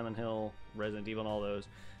that, Silent Hill, Resident Evil and all those.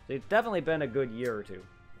 It's definitely been a good year or two.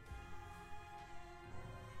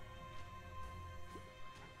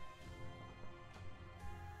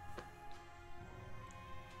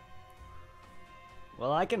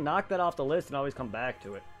 Well, I can knock that off the list and always come back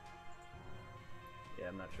to it. Yeah,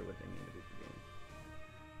 I'm not sure what they mean to beat the game.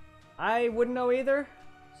 I wouldn't know either.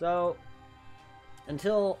 So,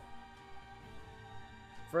 until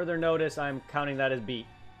further notice, I'm counting that as beat.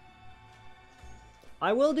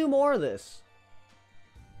 I will do more of this.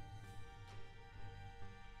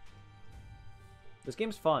 This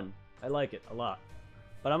game's fun. I like it a lot.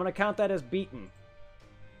 But I'm going to count that as beaten.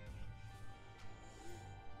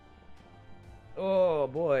 Oh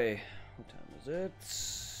boy. What time is it?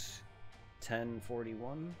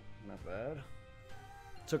 10:41. Not bad.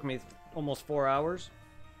 Took me almost 4 hours.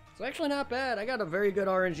 It's actually not bad. I got a very good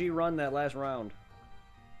RNG run that last round.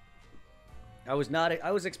 I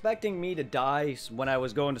was expecting me to die when I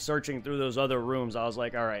was going to searching through those other rooms. I was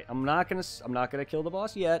like, all right, I'm not gonna kill the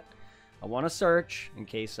boss yet. I want to search in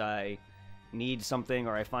case I need something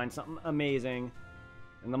or I find something amazing.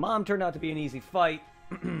 And the mom turned out to be an easy fight,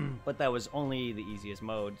 but that was only the easiest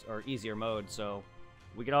modes or easier mode, so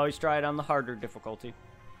we could always try it on the harder difficulty.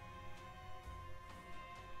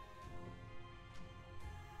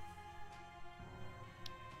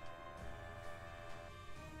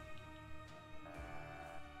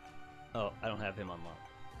 Oh, I don't have him unlocked.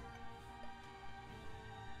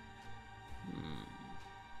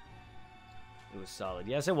 It was solid.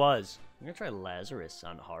 Yes, it was. I'm gonna try Lazarus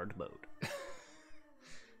on hard mode.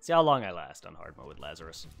 See how long I last on hard mode with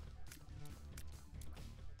Lazarus.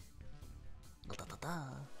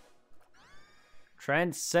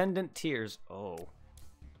 Transcendent Tears. Oh.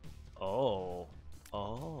 Oh.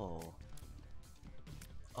 Oh.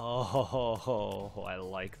 Oh, I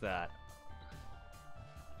like that.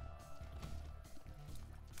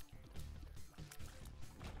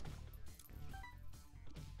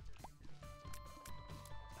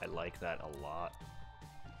 I like that a lot.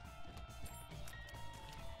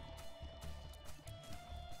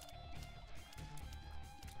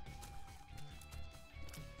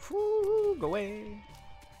 Whoo, go away.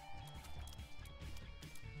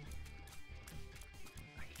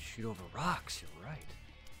 I can shoot over rocks, you're right.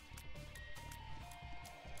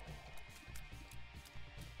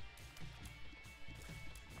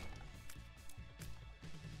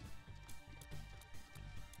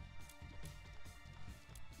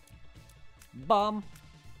 Bum.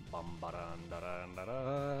 Bum ba dun da dun da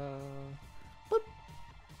da. Boop.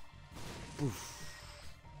 Boof.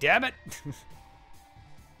 Damn it!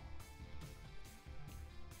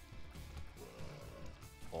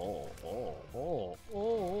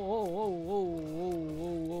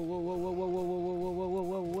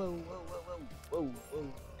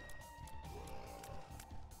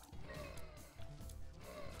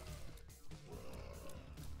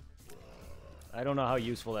 I don't know how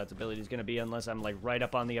useful that ability is going to be unless I'm like right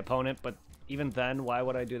up on the opponent, but even then, why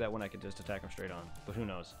would I do that when I could just attack him straight on? But who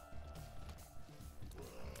knows?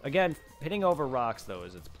 Again, hitting over rocks, though,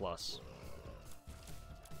 is its plus.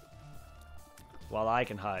 While I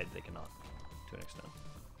can hide, they cannot, to an extent.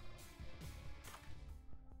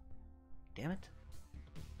 Damn it.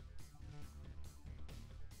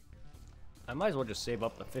 I might as well just save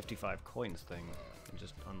up the 55 coins thing and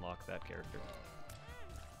just unlock that character.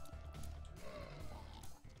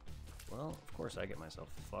 Well, of course I get myself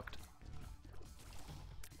fucked.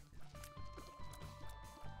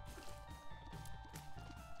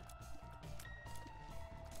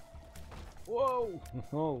 Whoa!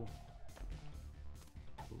 Whoa!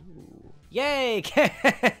 Ooh. Yay!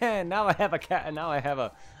 Now I have a cat. Now I have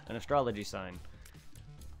an astrology sign.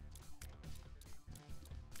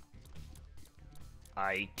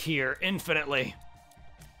 I tear infinitely.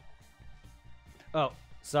 Oh,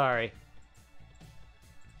 sorry.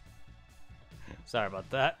 Sorry about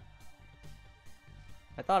that.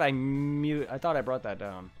 I thought I brought that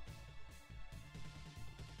down.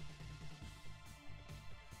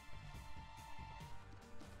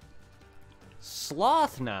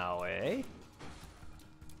 Sloth now, eh?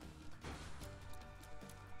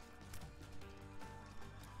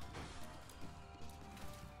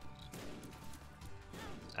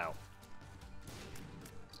 Ow.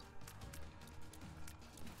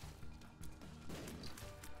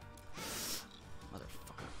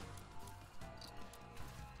 Motherfucker.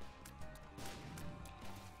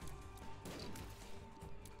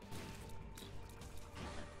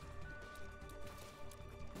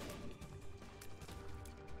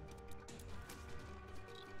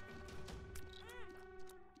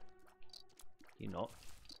 You not?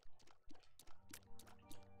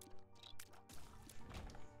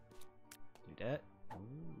 Do that.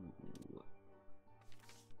 Ooh.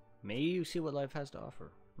 May you see what life has to offer.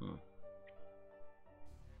 Hmm.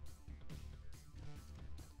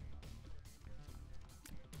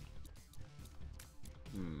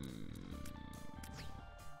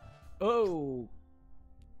 Oh.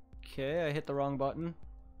 Okay, I hit the wrong button.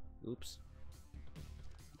 Oops.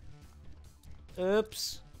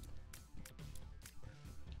 Oops.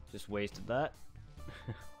 Just wasted that.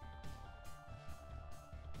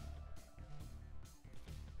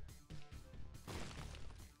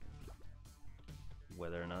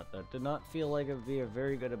 Whether or not that did not feel like it would be a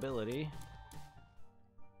very good ability.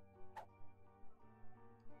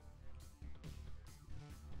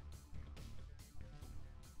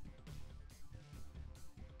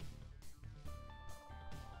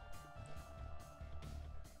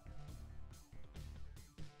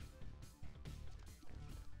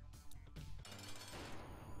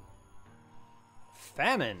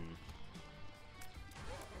 Famine.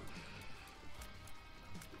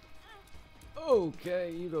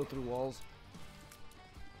 Okay, you go through walls.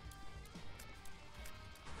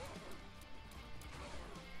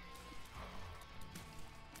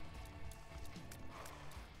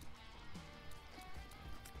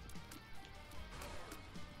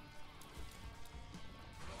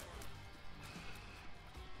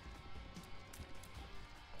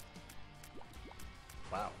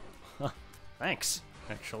 Wow. Thanks.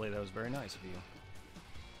 Actually, that was very nice of you.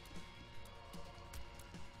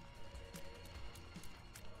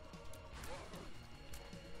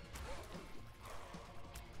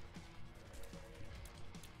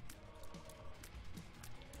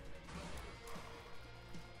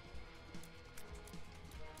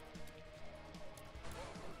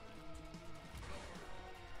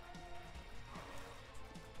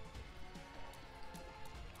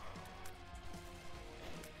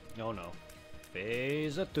 Oh no.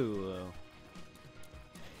 Phase 2.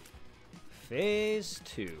 Phase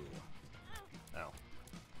 2. Ow.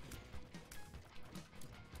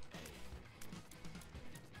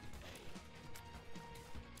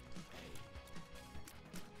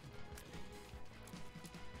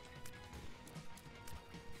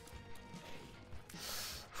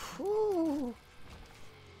 Whew.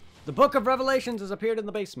 The Book of Revelations has appeared in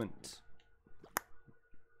the basement.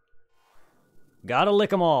 Gotta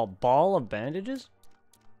lick 'em all. Ball of bandages?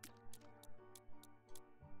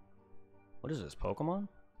 What is this, Pokemon?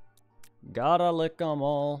 Gotta lick 'em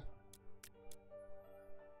all.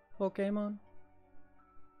 Pokemon?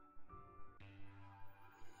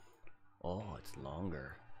 Oh, it's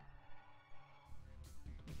longer.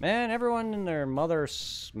 Man, everyone and their mother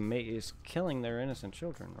is killing their innocent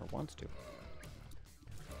children, or wants to.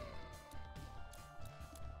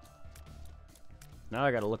 Now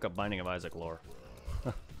I gotta look up Binding of Isaac lore.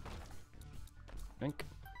 Think.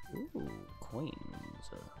 Ooh, coins.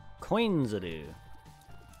 Coins-a-do.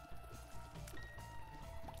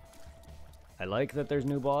 I like that there's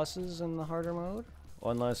new bosses in the harder mode.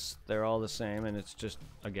 Unless they're all the same and it's just,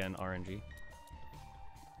 again, RNG.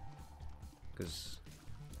 Because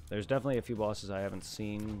there's definitely a few bosses I haven't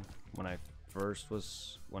seen when I first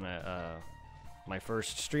was... my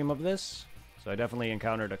first stream of this. So I definitely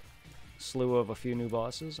encountered a slew of a few new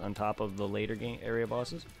bosses on top of the later game area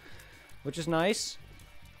bosses. Which is nice.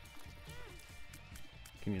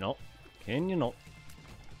 Can you not? Can you not?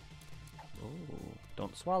 Oh,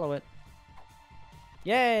 don't swallow it.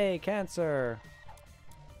 Yay, cancer!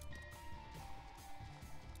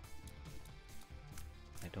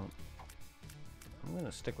 I'm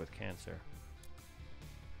gonna stick with cancer.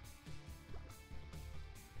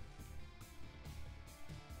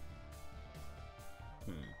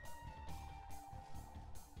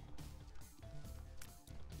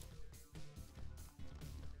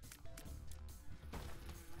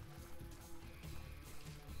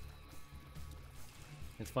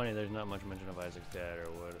 It's funny, there's not much mention of Isaac's dad or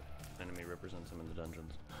what enemy represents him in the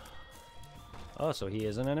dungeons. Oh, so he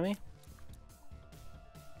is an enemy?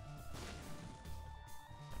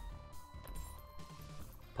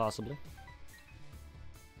 Possibly.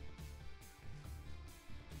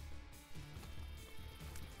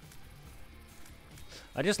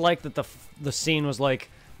 I just like that the scene was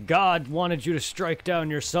like, God wanted you to strike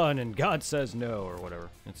down your son, and God says no, or whatever.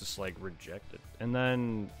 It's just like rejected. And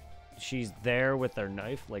then she's there with their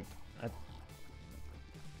knife, like,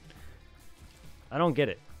 I don't get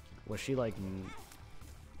it. Was she like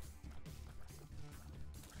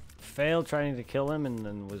failed trying to kill him and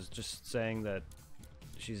then was just saying that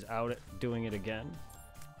she's out at doing it again?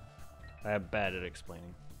 I am bad at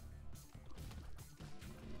explaining.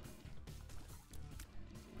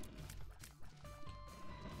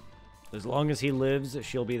 As long as he lives,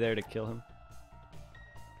 she'll be there to kill him.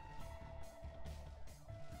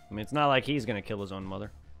 I mean, it's not like he's gonna kill his own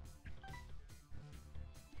mother.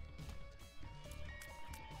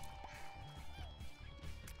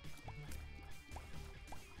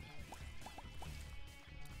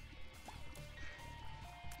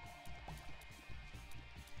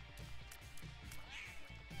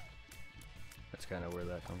 That's kind of where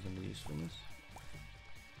that comes into usefulness.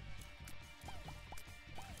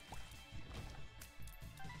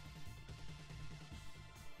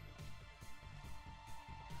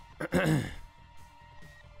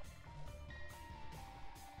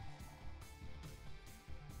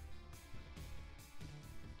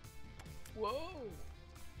 Whoa!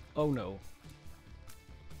 Oh no.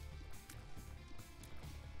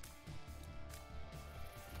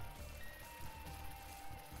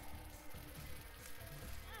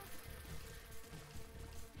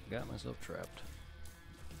 Got myself trapped.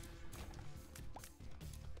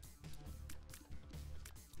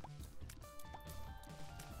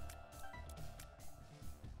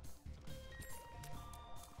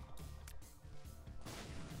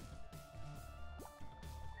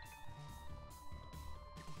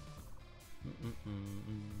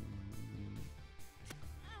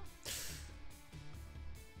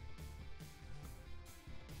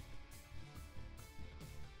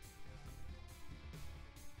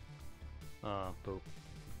 Ah, poop.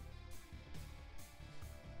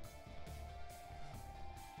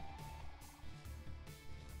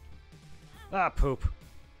 Ah, poop.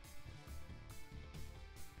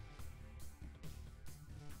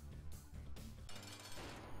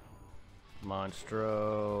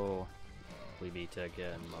 Monstro. We beat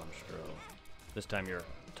again, Monstro. This time you're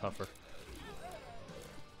tougher.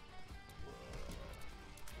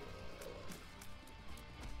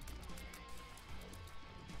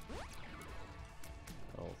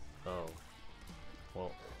 Oh.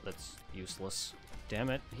 Well, that's useless.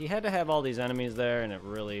 Damn it. He had to have all these enemies there, and it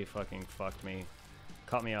really fucking fucked me.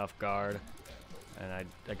 Caught me off guard, and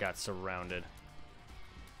I got surrounded.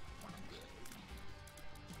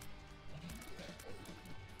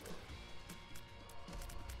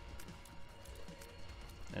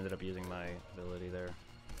 Ended up using my ability there.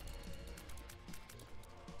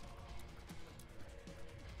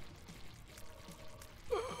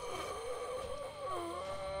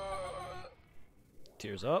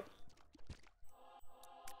 Tears up.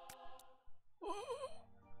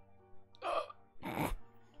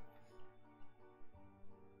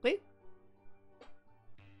 Wait.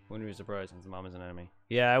 Wouldn't be surprised since mom is an enemy.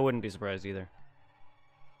 Yeah, I wouldn't be surprised either.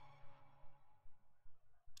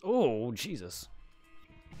 Oh, Jesus.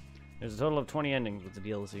 There's a total of 20 endings with the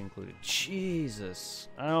DLC included. Jesus.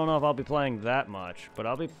 I don't know if I'll be playing that much, but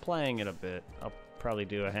I'll be playing it a bit. I'll probably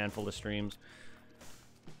do a handful of streams.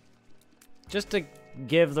 Just to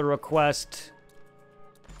give the request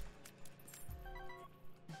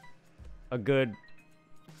a good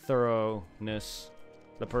thoroughness.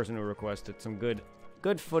 The person who requested some good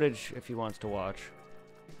footage if he wants to watch.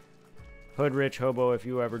 Hood Rich Hobo, if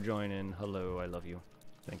you ever join in, hello, I love you.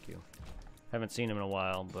 Thank you. Haven't seen him in a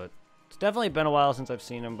while, but it's definitely been a while since I've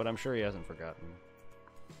seen him, but I'm sure he hasn't forgotten.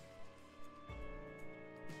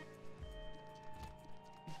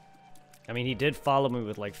 I mean, he did follow me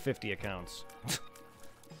with like 50 accounts.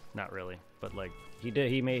 Not really, but like he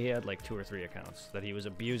had like 2 or 3 accounts that he was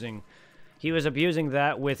abusing. He was abusing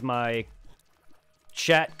that with my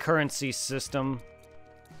chat currency system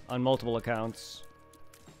on multiple accounts.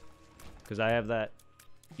 Because I have that,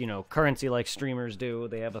 you know, currency like streamers do.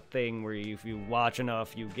 They have a thing where if you watch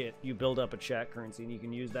enough, you build up a chat currency, and you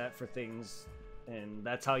can use that for things, and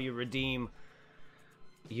that's how you redeem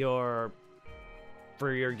for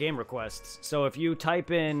your game requests. So if you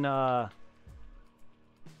type in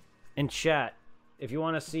chat, if you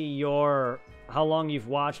want to see how long you've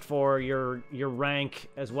watched for, your rank,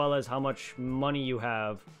 as well as how much money you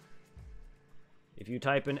have, if you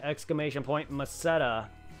type in !Masetta,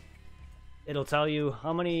 it'll tell you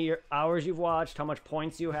how many hours you've watched, how much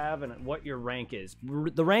points you have, and what your rank is.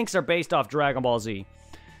 The ranks are based off Dragon Ball Z.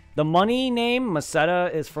 The money name,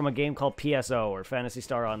 Masetta, is from a game called PSO, or Phantasy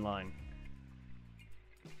Star Online.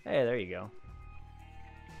 Hey, there you go.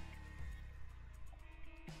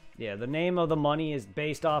 Yeah, the name of the money is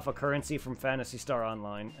based off a currency from Phantasy Star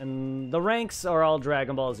Online. And the ranks are all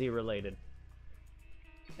Dragon Ball Z related.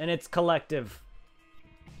 And it's collective.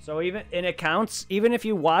 So it counts, even if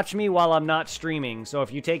you watch me while I'm not streaming. So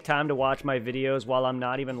if you take time to watch my videos while I'm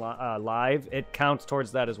not even live, it counts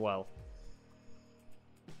towards that as well.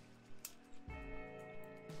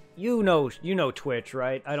 You know Twitch,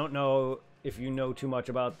 right? I don't know if you know too much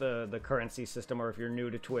about the currency system, or if you're new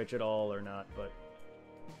to Twitch at all or not, but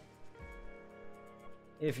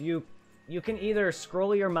if you can either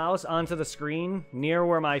scroll your mouse onto the screen near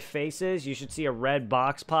where my face is, you should see a red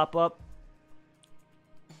box pop up.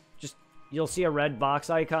 You'll see a red box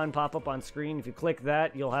icon pop up on screen. If you click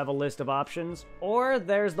that, you'll have a list of options. Or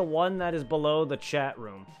there's the one that is below the chat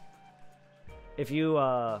room. If you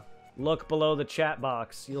look below the chat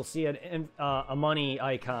box, you'll see a money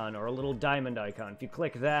icon or a little diamond icon. If you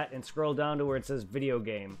click that and scroll down to where it says video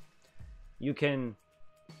game, you can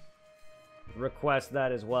request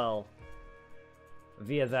that as well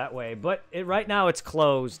via that way. But right now it's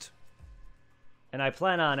closed. And I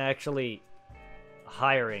plan on actually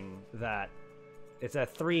hiring that. It's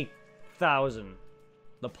at 3,000.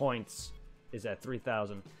 The points is at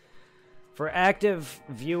 3,000. For active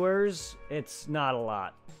viewers, it's not a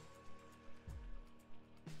lot.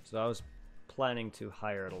 So I was planning to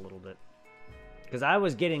hire it a little bit. Because I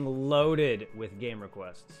was getting loaded with game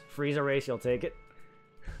requests. Frieza Race, you'll take it?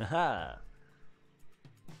 Haha.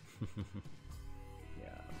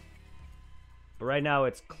 Yeah. But right now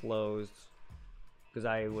it's closed. Because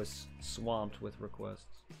I was swamped with requests.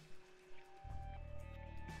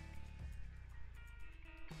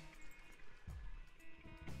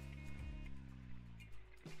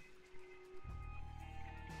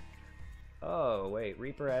 Oh, wait.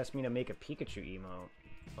 Reaper asked me to make a Pikachu emote.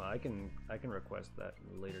 Well, I can request that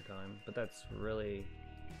at a later time. But that's really...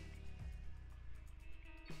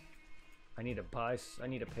 I need to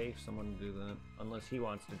pay someone to do that. Unless he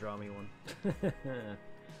wants to draw me one.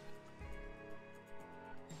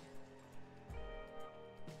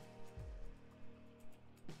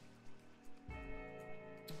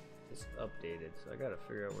 It's updated, so I gotta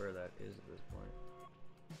figure out where that is at this point.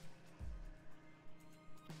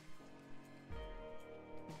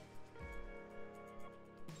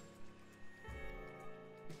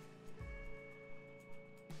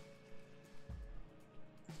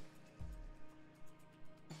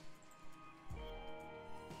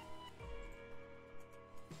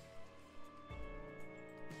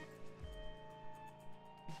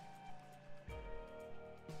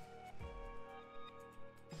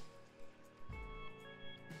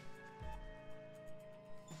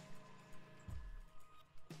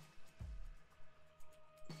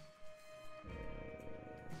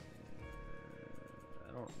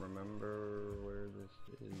 Remember where this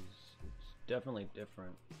is. It's definitely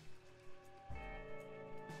different.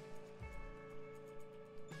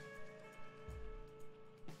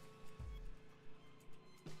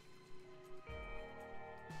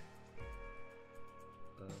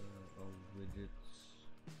 Widgets.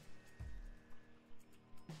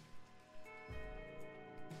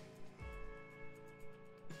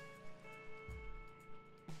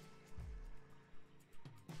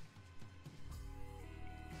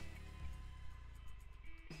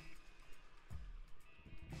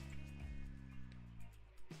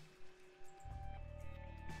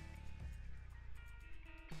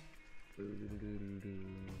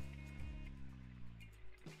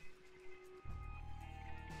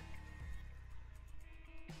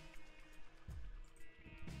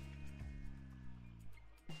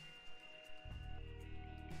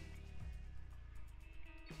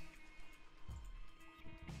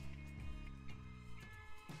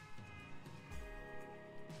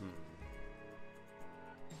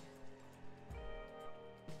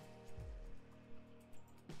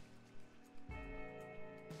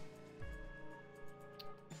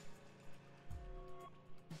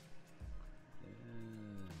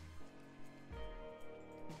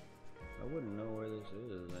 I wouldn't know where this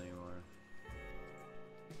is anymore.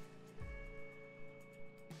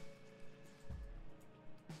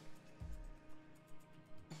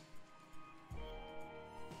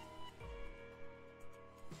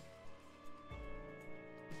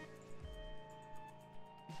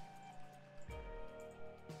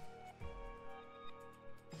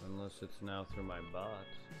 Unless it's now through my bots,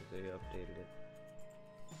 because they updated it.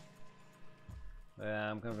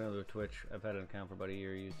 Yeah, I'm confident with Twitch. I've had an account for about a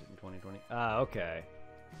year, used it in 2020. Ah, okay.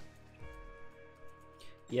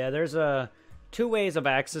 Yeah, there's two ways of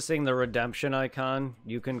accessing the redemption icon.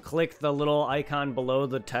 You can click the little icon below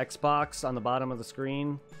the text box on the bottom of the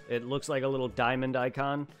screen. It looks like a little diamond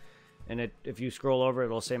icon. And if you scroll over,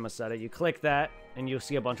 it'll say Masetta. You click that, and you'll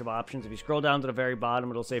see a bunch of options. If you scroll down to the very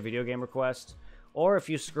bottom, it'll say video game request. Or if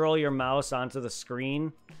you scroll your mouse onto the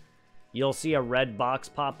screen, you'll see a red box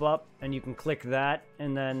pop up, and you can click that,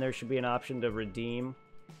 and then there should be an option to redeem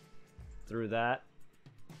through that.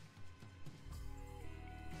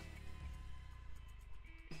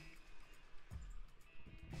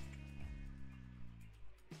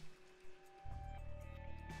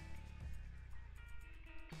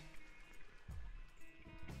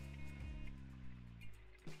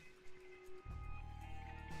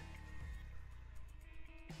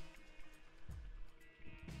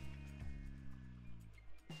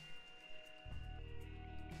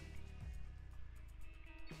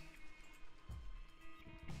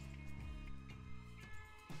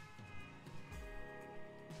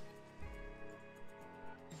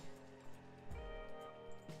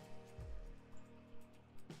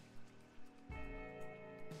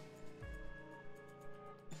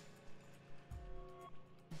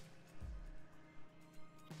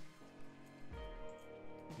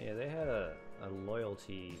 Yeah, they had a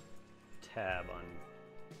loyalty tab on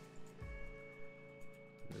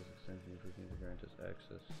this extension for to grant us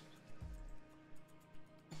access.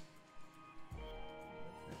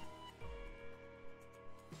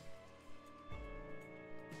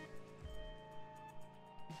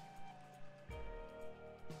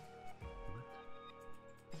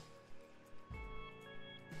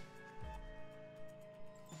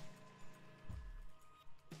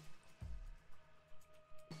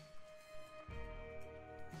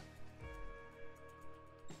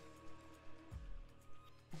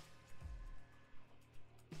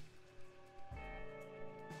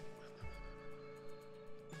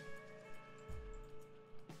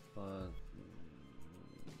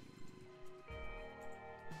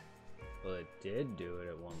 Well, it did do it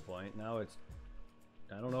at one point. Now it's...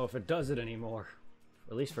 I don't know if it does it anymore.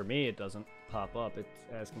 At least for me, it doesn't pop up. It's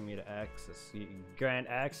asking me to grant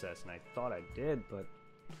access, and I thought I did, but...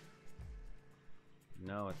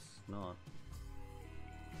 No, it's not.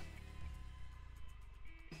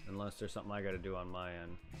 Unless there's something I gotta do on my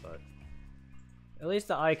end, but... At least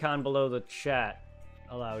the icon below the chat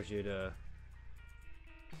allows you to...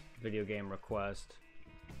 video game request.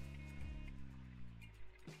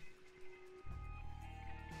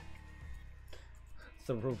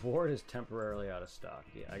 The reward is temporarily out of stock.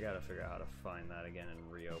 Yeah, I gotta figure out how to find that again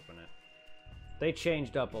and reopen it. They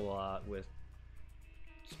changed up a lot with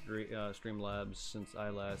Streamlabs since I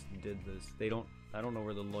last did this. I don't know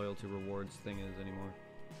where the loyalty rewards thing is anymore.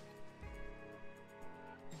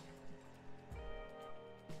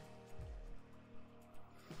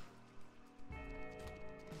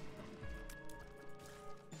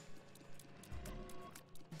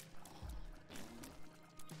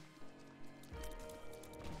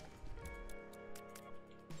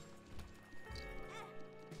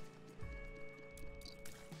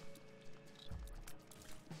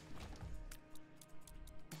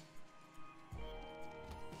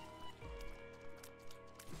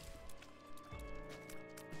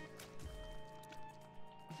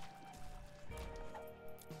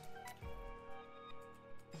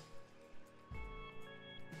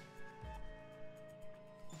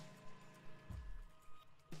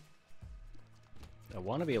 I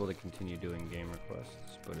want to be able to continue doing game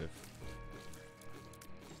requests, but if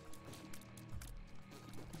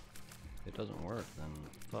it doesn't work, then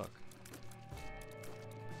fuck.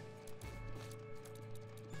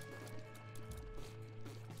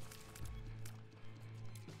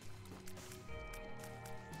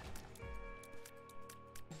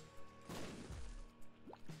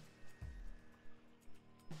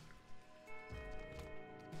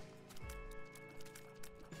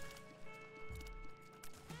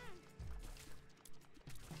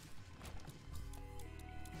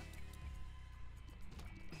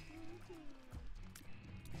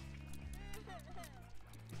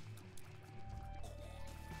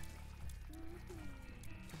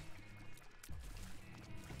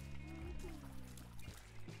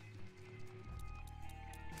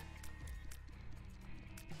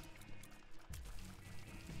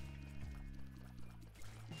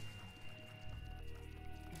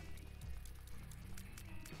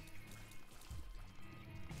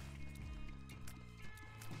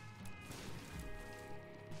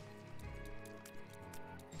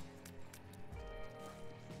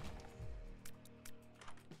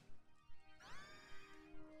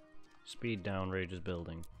 Speed down, rage is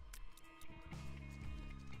building.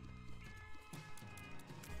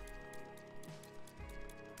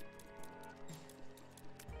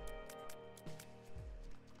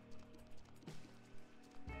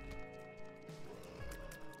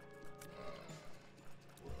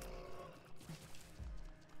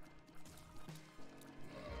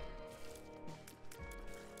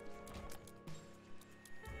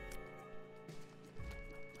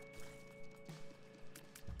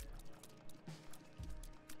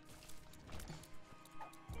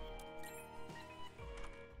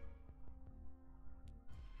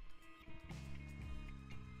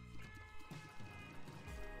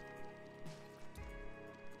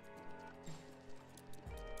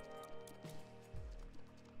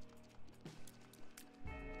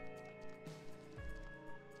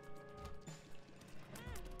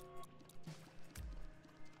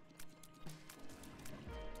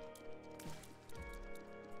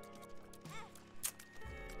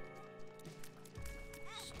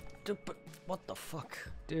 Stupid. What the fuck?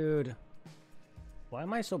 Dude. Why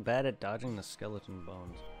am I so bad at dodging the skeleton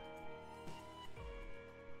bones?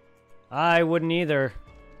 I wouldn't either.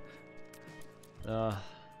 I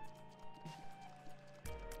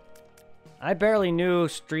barely knew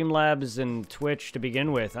Streamlabs and Twitch to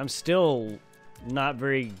begin with. I'm still not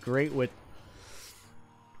very great with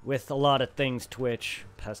a lot of things Twitch.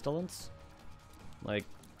 Pestilence? Like,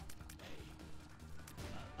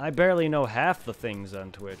 I barely know half the things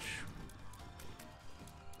on Twitch.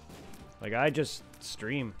 Like, I just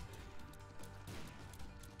stream.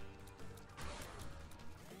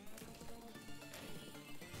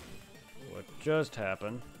 What just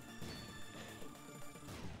happened?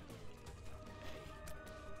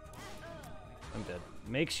 I'm dead.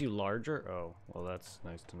 Makes you larger? Oh, well, that's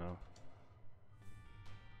nice to know.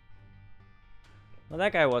 Well,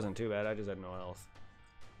 that guy wasn't too bad. I just had no health.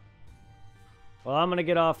 Well, I'm gonna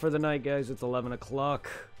get off for the night, guys. It's 11 o'clock.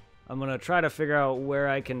 I'm gonna try to figure out where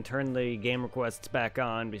I can turn the game requests back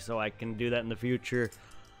on so I can do that in the future.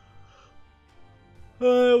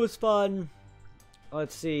 It was fun.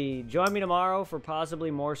 Let's see. Join me tomorrow for possibly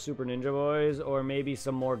more Super Ninja Boys or maybe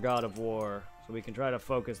some more God of War. So we can try to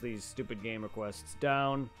focus these stupid game requests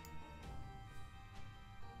down.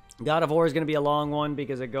 God of War is going to be a long one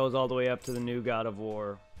because it goes all the way up to the new God of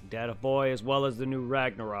War. Dad of Boy as well as the new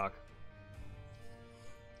Ragnarok.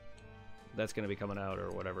 That's going to be coming out or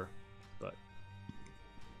whatever. But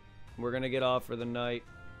we're going to get off for the night.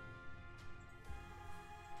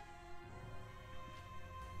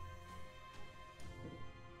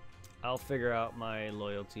 I'll figure out my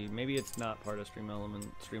loyalty. Maybe it's not part of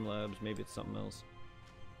Streamlabs. Maybe it's something else.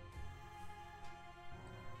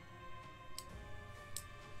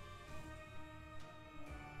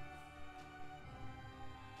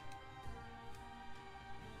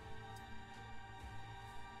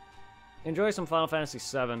 Enjoy some Final Fantasy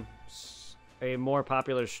VII. A more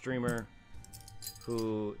popular streamer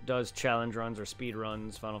who does challenge runs or speed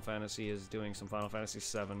runs. Final Fantasy is doing some Final Fantasy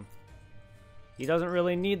VII. He doesn't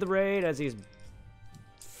really need the raid as he's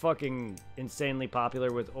fucking insanely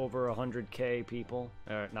popular with over 100k people.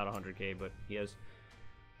 Not 100k, but he has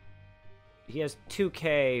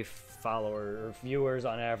 2k followers or viewers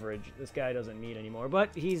on average. This guy doesn't need any more,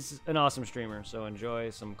 but he's an awesome streamer, so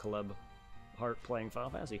enjoy some Caleb Hart playing Final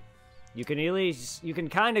Fantasy. You can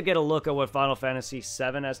kind of get a look at what Final Fantasy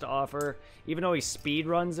VII has to offer, even though he speed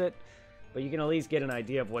runs it. But you can at least get an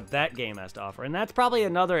idea of what that game has to offer. And that's probably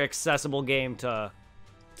another accessible game to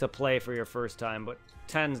play for your first time, but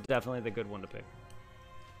 10's definitely the good one to pick.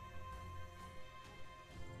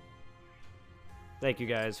 Thank you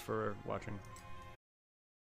guys for watching.